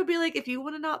 I would be like, if you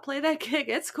want to not play that gig,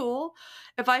 it's cool.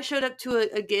 If I showed up to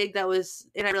a gig that was,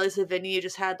 and I realized the venue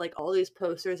just had like all these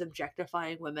posters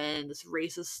objectifying women and this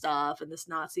racist stuff and this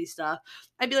Nazi stuff,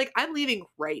 I'd be like, I'm leaving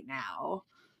right now.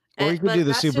 Or you could do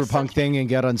the super punk thing and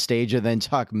get on stage and then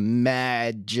talk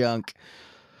mad junk.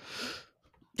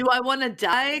 Do I want to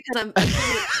die? Because I'm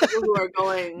people who are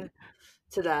going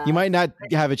to that. You might not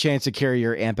have a chance to carry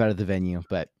your amp out of the venue,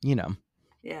 but you know.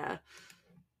 Yeah.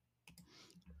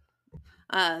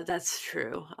 That's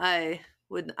true. I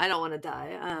don't want to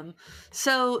die.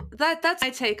 So that's my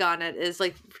take on it, is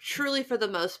like, truly for the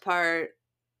most part,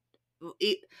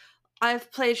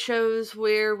 I've played shows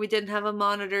where we didn't have a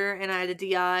monitor and I had a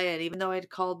DI, and even though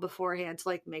I'd called beforehand to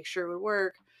like make sure it would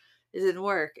work, it didn't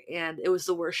work, and it was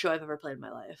the worst show I've ever played in my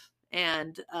life.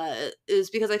 And it was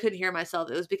because I couldn't hear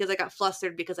myself. It was because I got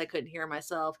flustered because I couldn't hear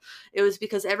myself. It was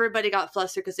because everybody got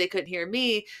flustered because they couldn't hear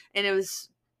me, and it was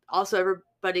also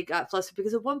everybody got flustered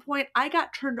because at one point I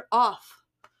got turned off.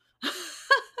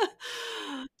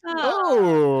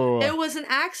 It was an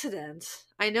accident.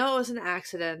 I know it was an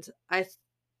accident.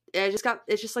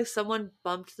 It's just like someone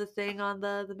bumped the thing on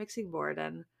the mixing board,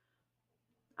 and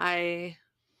I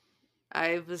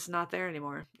was not there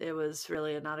anymore. It was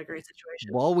really not a great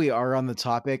situation. While we are on the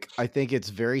topic, I think it's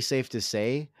very safe to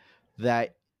say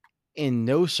that in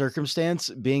no circumstance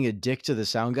being a dick to the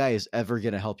sound guy is ever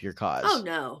going to help your cause. Oh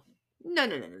no.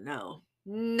 No.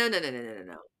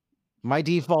 My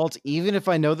default, even if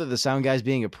I know that the sound guy's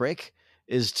being a prick,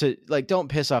 is to like, don't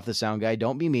piss off the sound guy.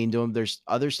 Don't be mean to him. There's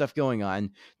other stuff going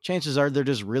on. Chances are they're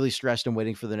just really stressed and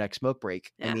waiting for the next smoke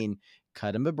break. Yeah. I mean,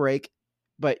 cut him a break,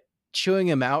 but chewing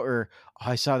him out, or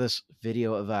I saw this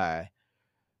video of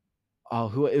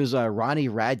it was Ronnie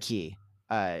Radke,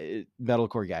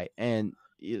 metalcore guy, and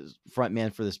he's front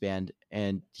man for this band,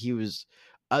 and he was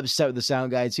upset with the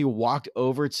sound guys. He walked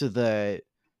over to the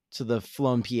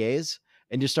flown PAs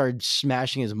and just started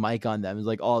smashing his mic on them. He's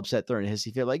like all upset, throwing a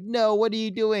hissy fit, like, no, what are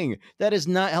you doing? That is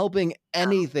not helping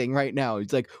anything right now.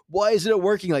 He's like, why isn't it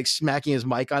working? Like smacking his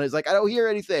mic on it. It's like, I don't hear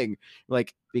anything.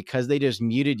 Like, because they just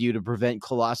muted you to prevent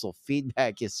colossal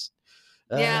feedback.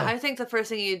 Yeah, I think the first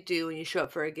thing you do when you show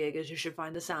up for a gig is you should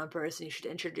find the sound person. You should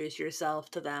introduce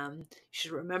yourself to them. You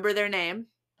should remember their name.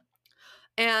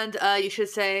 And you should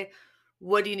say,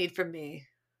 what do you need from me?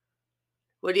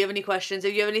 What do you have any questions?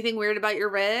 If you have anything weird about your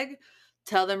rig,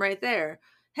 tell them right there.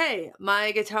 Hey,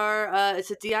 my guitar, it's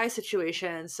a DI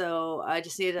situation, so I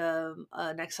just need an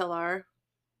XLR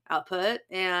output,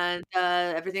 and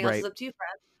everything else is Right. up to you,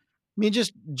 friend. I mean,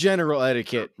 just general So,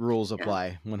 etiquette rules yeah,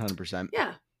 apply 100%.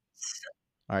 yeah.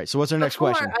 All right. So what's our next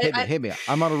Before question? Hit me.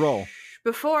 I'm on a roll.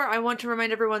 Before, I want to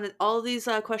remind everyone that all these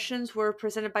questions were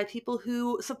presented by people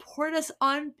who support us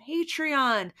on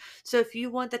Patreon. So if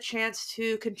you want the chance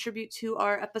to contribute to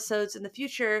our episodes in the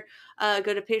future,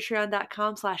 go to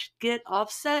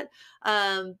patreon.com/getoffset.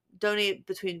 Donate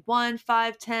between 1,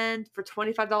 5, 10 for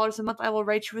 $25 a month. I will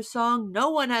write you a song.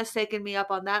 No one has taken me up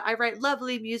on that. I write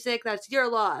lovely music. That's your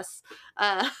loss.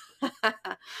 But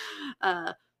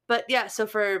yeah, so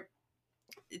for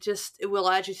it will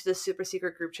add you to the super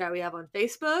secret group chat we have on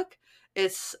Facebook.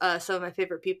 It's some of my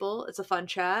favorite people. It's a fun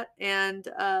chat, and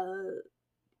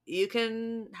you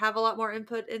can have a lot more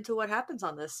input into what happens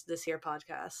on this here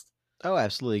podcast. Oh,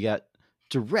 absolutely. Got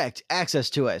direct access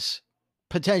to us,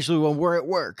 potentially when we're at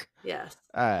work. Yes.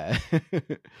 Uh,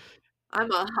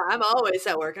 I'm always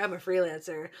at work. I'm a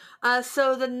freelancer.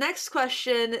 So the next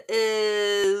question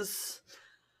is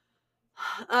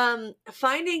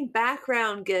finding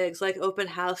background gigs like open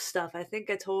house stuff. I think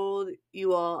I told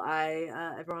you all,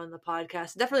 everyone on the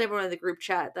podcast, definitely everyone in the group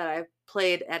chat, that I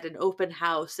played at an open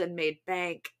house and made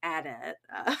bank at it.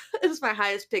 It was my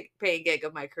highest paying gig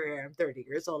of my career. I'm 30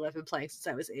 years old. I've been playing since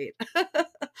I was 8.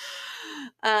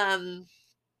 And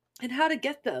how to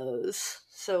get those.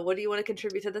 So what do you want to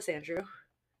contribute to this, Andrew?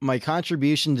 My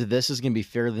contribution to this is going to be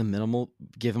fairly minimal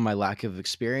given my lack of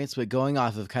experience, but going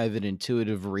off of kind of an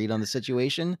intuitive read on the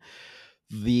situation,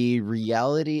 the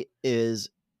reality is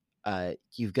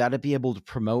you've got to be able to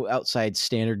promote outside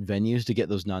standard venues to get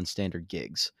those non-standard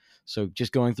gigs. So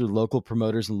just going through local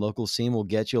promoters and local scene will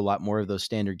get you a lot more of those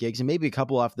standard gigs, and maybe a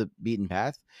couple off the beaten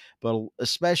path, but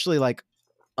especially like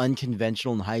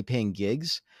unconventional and high-paying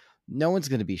gigs, no one's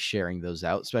going to be sharing those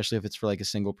out, especially if it's for like a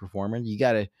single performer. You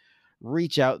got to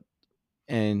reach out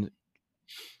and,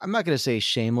 I'm not going to say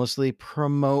shamelessly,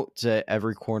 promote to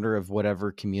every corner of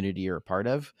whatever community you're a part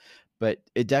of, but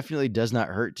it definitely does not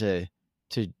hurt to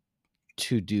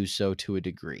do so to a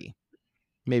degree.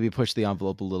 Maybe push the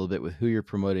envelope a little bit with who you're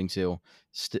promoting to.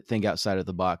 Think outside of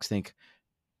the box. Think,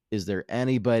 is there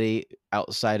anybody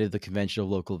outside of the conventional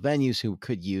local venues who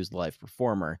could use live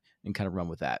performer, and kind of run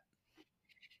with that?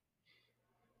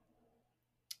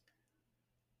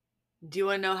 Do you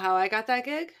want to know how I got that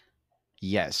gig?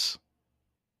 Yes.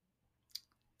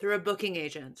 Through a booking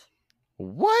agent.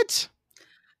 What?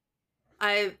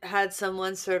 I had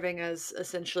someone serving as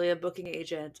essentially a booking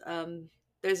agent.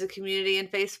 There's a community in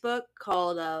Facebook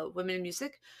called Women in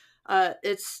Music.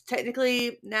 It's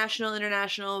technically national,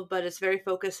 international, but it's very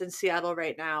focused in Seattle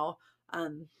right now,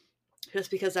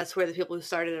 just because that's where the people who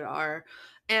started it are.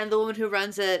 And the woman who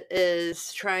runs it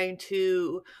is trying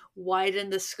to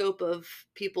widen the scope of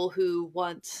people who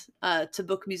want to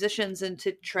book musicians and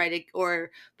to try to,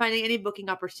 or finding any booking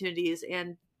opportunities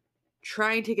and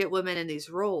trying to get women in these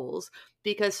roles,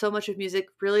 because so much of music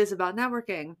really is about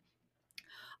networking.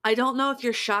 I don't know if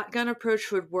your shotgun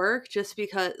approach would work, just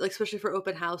because, like, especially for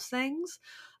open house things,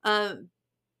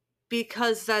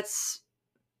 because that's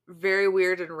very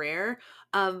weird and rare.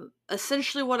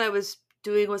 Essentially, what I was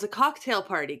doing was a cocktail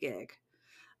party gig.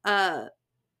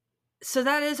 So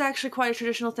that is actually quite a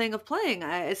traditional thing of playing.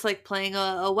 It's like playing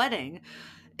a wedding.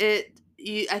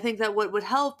 I think that what would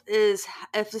help is,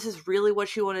 if this is really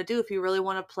what you want to do, if you really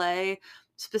want to play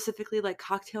specifically like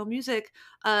cocktail music,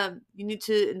 you need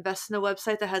to invest in a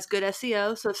website that has good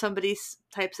SEO. So if somebody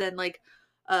types in like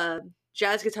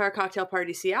jazz guitar cocktail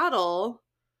party Seattle,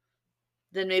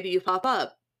 then maybe you pop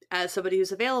up as somebody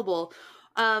who's available.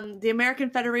 The American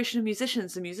Federation of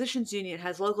Musicians, the Musicians Union,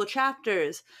 has local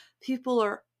chapters. People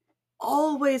are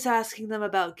always asking them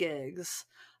about gigs.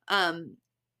 And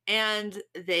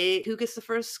who gets the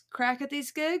first crack at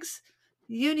these gigs?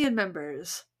 Union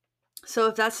members. So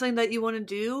if that's something that you want to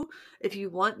do, if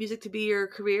you want music to be your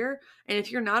career, and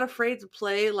if you're not afraid to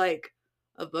play like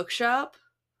a bookshop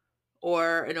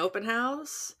or an open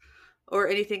house or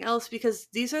anything else, because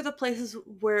these are the places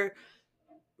where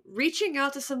reaching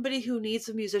out to somebody who needs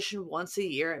a musician once a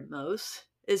year at most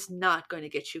is not going to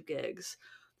get you gigs.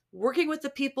 Working with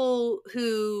the people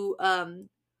who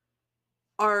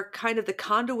are kind of the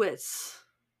conduits,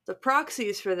 the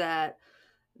proxies for that,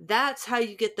 that's how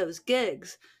you get those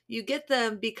gigs. You get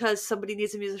them because somebody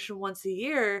needs a musician once a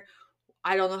year.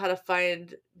 I don't know how to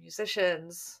find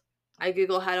musicians. I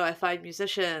Google, how do I find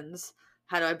musicians?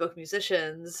 How do I book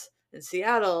musicians in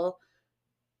Seattle?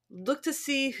 Look to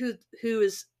see who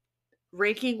is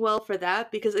ranking well for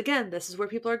that, because again, this is where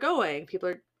people are going.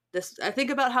 I think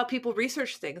about how people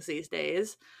research things these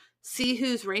days. See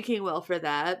who's ranking well for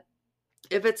that.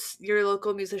 If it's your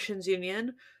local musicians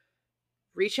union,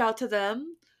 reach out to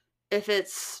them. If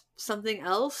it's something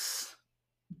else,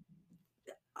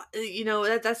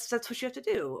 that's what you have to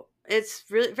do. It's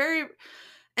really very,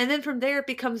 and then from there it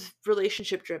becomes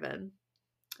relationship driven.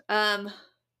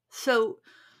 So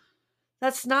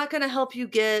that's not going to help you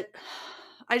get.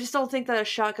 I just don't think that a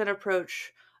shotgun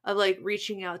approach of like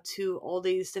reaching out to all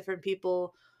these different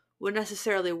people would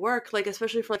necessarily work. Like,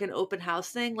 especially for like an open house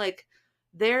thing. Like,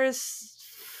 there's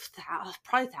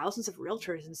probably thousands of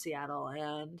realtors in Seattle,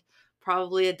 and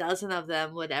probably a dozen of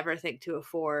them would ever think to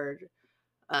afford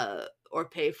or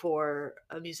pay for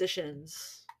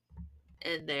musicians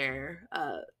in their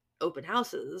open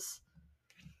houses.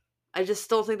 I just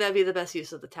don't think that'd be the best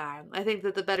use of the time. I think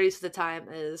that the better use of the time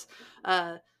is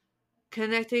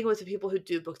connecting with the people who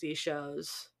do book these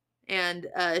shows. And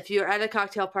if you're at a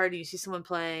cocktail party, you see someone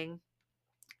playing,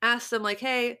 ask them like,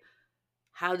 hey,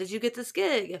 how did you get this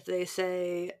gig? If they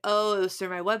say, oh, it was through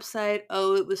my website.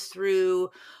 Oh, it was through,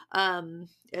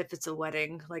 if it's a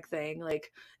wedding like thing,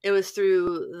 like it was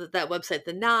through that website,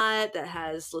 The Knot, that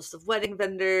has lists of wedding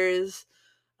vendors.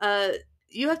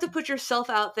 You have to put yourself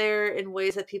out there in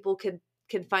ways that people can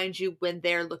find you when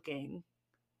they're looking,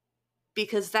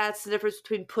 because that's the difference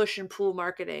between push and pull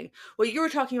marketing. What you were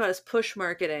talking about is push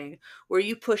marketing, where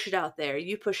you push it out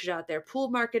there. Pull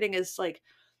marketing is like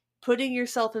putting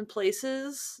yourself in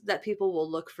places that people will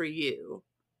look for you.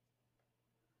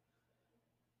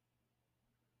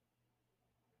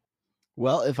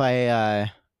 Well, if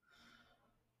I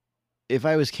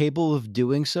was capable of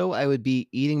doing so, I would be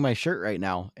eating my shirt right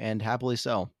now, and happily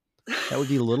so. That would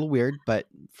be a little weird, but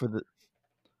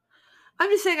I'm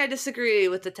just saying I disagree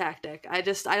with the tactic. I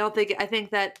think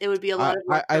that it would be a lot of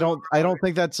work. I don't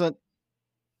think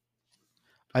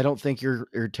I don't think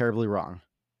you're terribly wrong.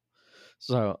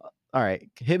 So, all right,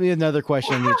 hit me with another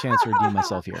question. I need a chance to redeem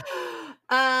myself here.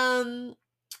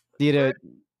 Need to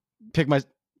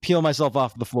peel myself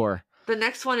off the floor. The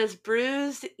next one is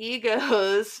bruised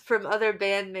egos from other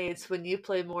bandmates when you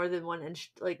play more than one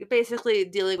like basically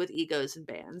dealing with egos in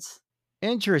bands.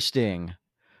 Interesting.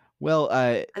 Well,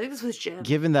 I think this was Jim.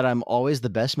 Given that I'm always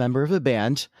the best member of a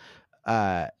band,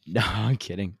 no, I'm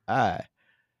kidding.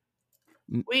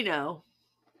 We know.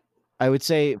 I would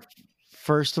say,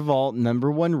 first of all,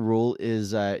 number one rule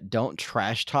is don't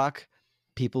trash talk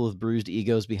people with bruised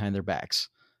egos behind their backs.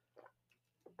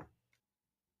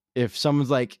 If someone's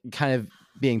like kind of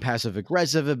being passive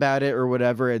aggressive about it or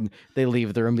whatever, and they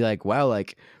leave the room, be like, wow,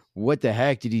 like what the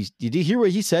heck? Did you hear what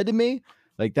he said to me?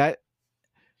 Like that.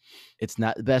 It's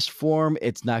not the best form.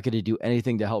 It's not going to do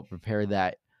anything to help prepare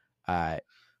that.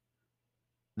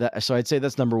 So I'd say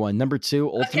that's number one. Number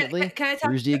two, ultimately,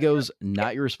 bruised egos,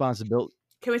 not your responsibility.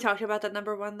 Can we talk about that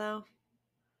number one though?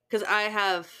 Because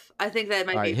I think that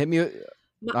might be. Hit me. All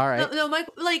right. No, Mike.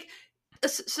 Like,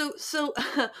 so.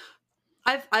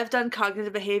 I've done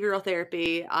cognitive behavioral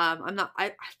therapy. I'm not.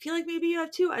 I feel like maybe you have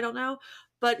too. I don't know,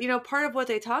 but part of what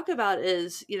they talk about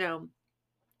is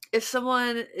if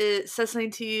someone says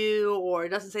something to you or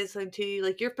doesn't say something to you,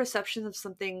 like your perception of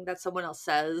something that someone else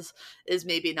says is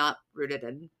maybe not rooted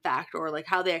in fact or like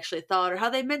how they actually thought or how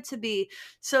they meant to be.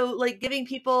 So like giving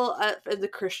people, in the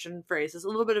Christian phrases, a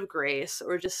little bit of grace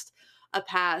or just a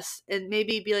pass, and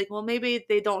maybe be like, well, maybe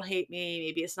they don't hate me.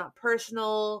 Maybe it's not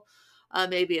personal.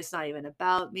 Maybe it's not even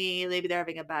about me. Maybe they're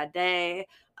having a bad day.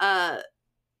 I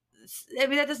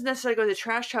mean, that doesn't necessarily go to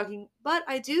trash talking, but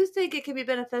I do think it can be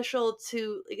beneficial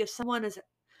to, like, if someone is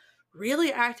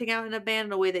really acting out in a band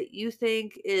in a way that you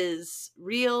think is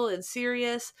real and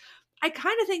serious, I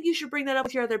kind of think you should bring that up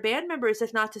with your other band members,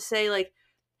 if not to say like,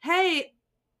 hey,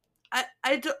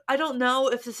 I don't know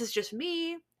if this is just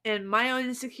me and my own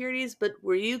insecurities, but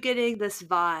were you getting this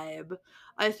vibe?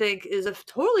 I think is a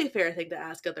totally fair thing to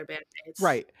ask other bandmates.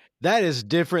 Right. That is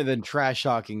different than trash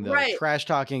talking, though. Right. Trash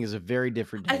talking is a very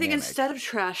different dynamic. I think instead of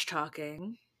trash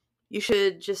talking, you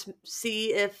should just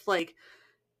see if like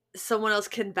someone else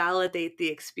can validate the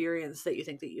experience that you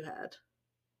think that you had.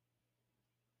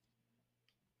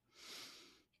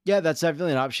 Yeah, that's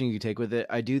definitely an option you take with it.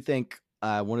 I do think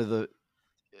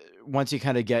once you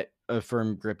kind of get a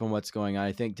firm grip on what's going on,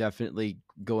 I think definitely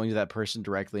going to that person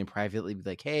directly and privately, be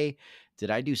like, hey, did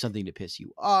I do something to piss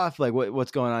you off? Like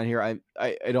what's going on here? I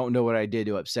don't know what I did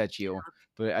to upset you,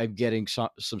 but I'm getting some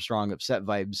strong upset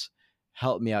vibes.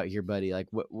 Help me out here, buddy. Like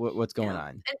what's going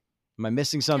on? Am I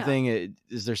missing something? Yeah.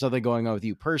 Is there something going on with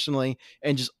you personally?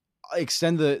 And just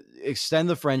extend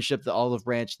the friendship, the olive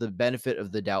branch, the benefit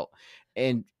of the doubt.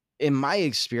 And in my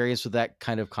experience with that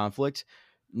kind of conflict,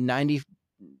 90,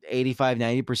 85,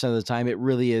 90% of the time, it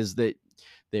really is that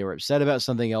they were upset about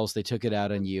something else. They took it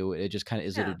out on you. It just kind of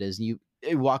is what it is. And you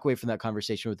walk away from that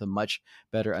conversation with a much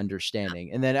better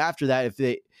understanding. And then after that,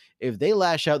 if they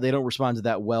lash out, they don't respond to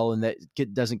that well, and that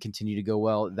doesn't continue to go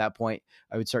well, at that point,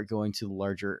 I would start going to the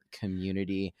larger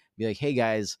community, be like, hey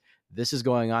guys, this is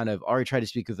going on. I've already tried to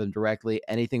speak with them directly.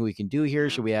 Anything we can do here?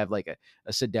 Should we have like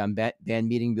a sit down band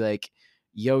meeting? Be like,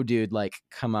 yo, dude, like,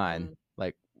 come on,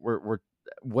 like we're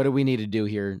what do we need to do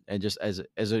here? And just as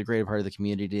a greater part of the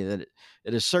community, that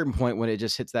at a certain point when it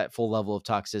just hits that full level of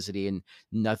toxicity and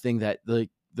nothing that the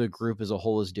group as a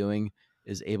whole is doing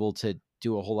is able to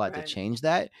do a whole lot to change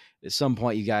that, at some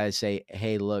point you guys say,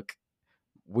 hey, look,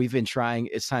 we've been trying,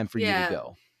 it's time for you to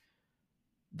go.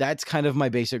 That's kind of my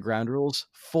basic ground rules.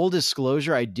 Full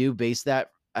disclosure, I do base that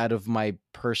out of my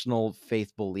personal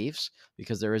faith beliefs,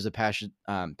 because there is a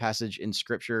passage in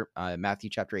scripture, Matthew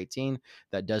chapter 18,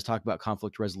 that does talk about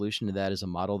conflict resolution. And that is a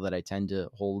model that I tend to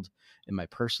hold in my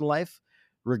personal life.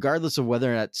 Regardless of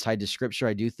whether or not it's tied to scripture,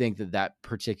 I do think that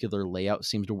particular layout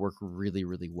seems to work really,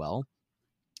 really well.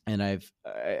 And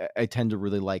I tend to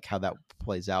really like how that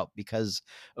plays out because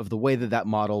of the way that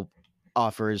model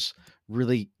offers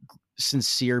really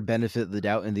sincere benefit of the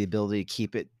doubt and the ability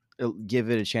to give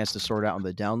it a chance to sort out on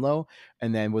the down low.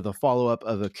 And then with a follow-up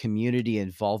of a community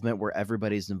involvement where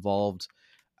everybody's involved,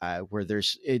 where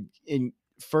there's in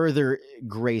further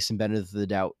grace and benefit of the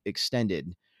doubt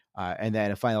extended. And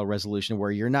then a final resolution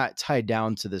where you're not tied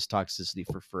down to this toxicity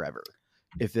for forever,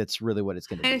 if it's really what it's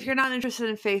going to be. And if you're not interested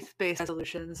in faith-based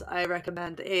resolutions, I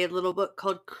recommend a little book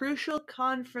called Crucial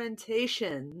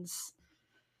Confrontations.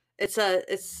 It's a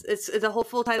whole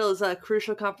full title is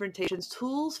Crucial Confrontations: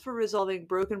 Tools for Resolving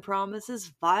Broken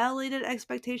Promises, Violated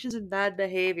Expectations, and Bad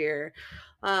Behavior.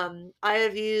 I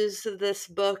have used this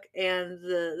book and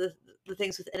the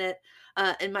things within it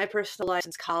in my personal life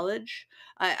since college.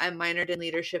 I minored in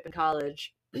leadership in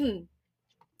college. Yeah,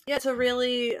 it's a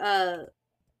really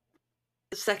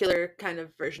secular kind of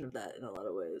version of that in a lot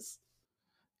of ways.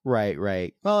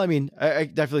 Right. Well, I mean, I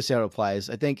definitely see how it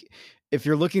applies. I think if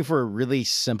you're looking for a really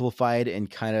simplified and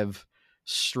kind of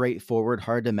straightforward,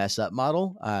 hard to mess up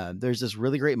model, there's this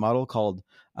really great model called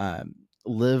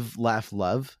Live, Laugh,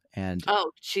 Love. And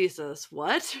oh, Jesus,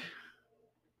 what?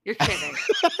 You're kidding.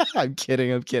 I'm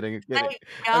kidding. I'm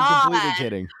completely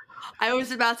kidding. I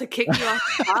was about to kick you off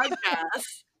the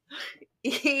podcast.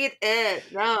 Eat it.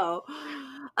 No.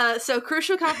 So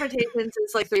Crucial Confrontations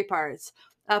is like 3 parts.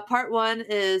 Part 1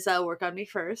 is work on me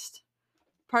first.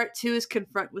 Part 2 is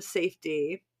confront with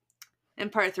safety.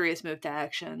 And part 3 is move to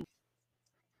action.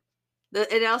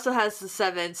 It also has the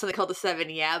 7, something called the 7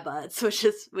 yeah buts,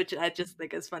 which I just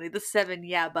think is funny. The 7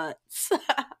 yeah buts.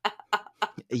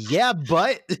 Yeah,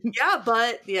 but. Yeah,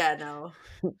 but. Yeah, no.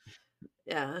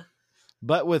 Yeah.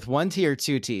 But with 1 T or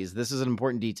 2 T's? This is an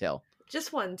important detail.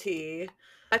 Just 1 T.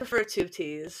 I prefer 2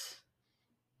 T's.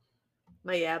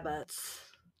 My yeah buts.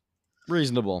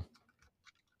 Reasonable.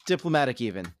 Diplomatic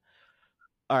even.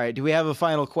 All right. Do we have a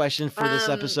final question for this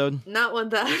episode? Not one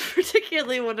that I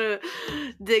particularly want to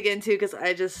dig into because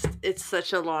it's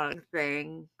such a long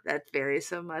thing that varies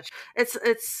so much. It's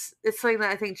something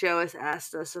that I think Joe has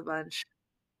asked us a bunch.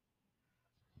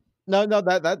 No,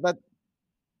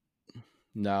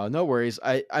 no worries.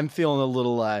 I'm feeling a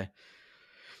little,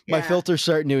 my filter's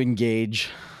starting to engage.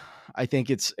 I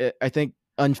think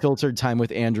unfiltered time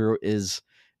with Andrew is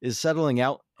settling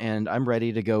out, and I'm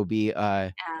ready to go be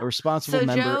a responsible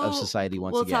member of society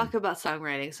once again. We'll talk about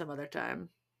songwriting some other time.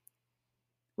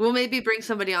 We'll maybe bring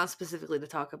somebody on specifically to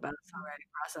talk about songwriting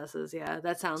processes. Yeah,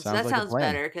 that sounds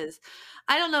better because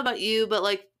I don't know about you, but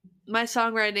like my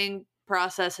songwriting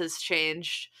process has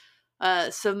changed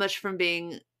so much from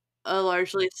being a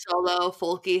largely solo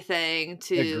folky thing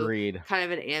to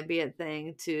kind of an ambient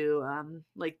thing to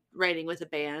like writing with a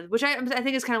band, which I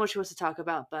think is kind of what she wants to talk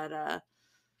about, but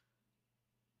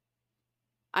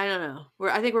I don't know.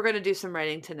 I think we're going to do some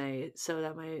writing tonight, so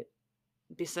that might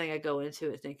be something I go into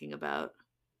it thinking about.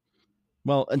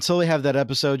 Well, until we have that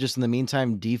episode, just in the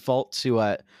meantime, default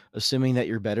to assuming that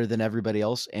you're better than everybody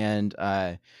else and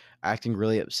acting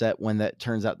really upset when that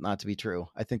turns out not to be true.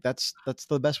 I think that's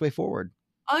the best way forward.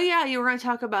 Oh yeah, you were going to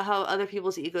talk about how other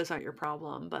people's egos aren't your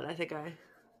problem, but I think I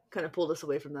kind of pulled us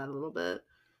away from that a little bit.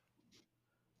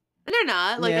 And they're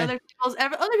not. Like other people's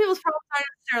problems aren't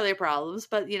necessarily problems,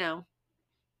 but you know,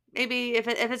 maybe if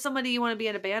it's somebody you want to be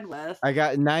in a band with. I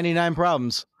got 99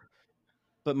 problems,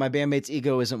 but my bandmate's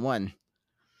ego isn't one.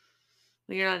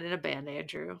 Well, you're not in a band,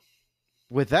 Andrew.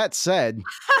 With that said,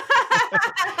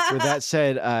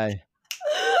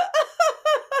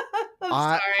 I'm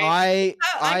I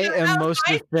sorry. I am most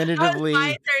That was definitively.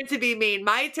 my turn to be mean.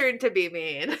 My turn to be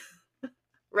mean.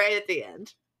 Right at the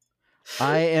end.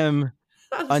 I am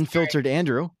unfiltered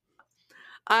Andrew.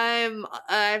 I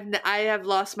have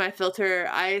lost my filter.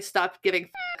 I stopped giving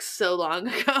fucks so long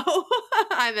ago.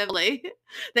 I'm Emily.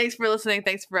 Thanks for listening.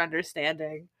 Thanks for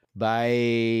understanding.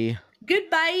 Bye.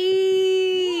 Goodbye.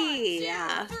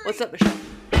 Yeah. What's up, Michelle?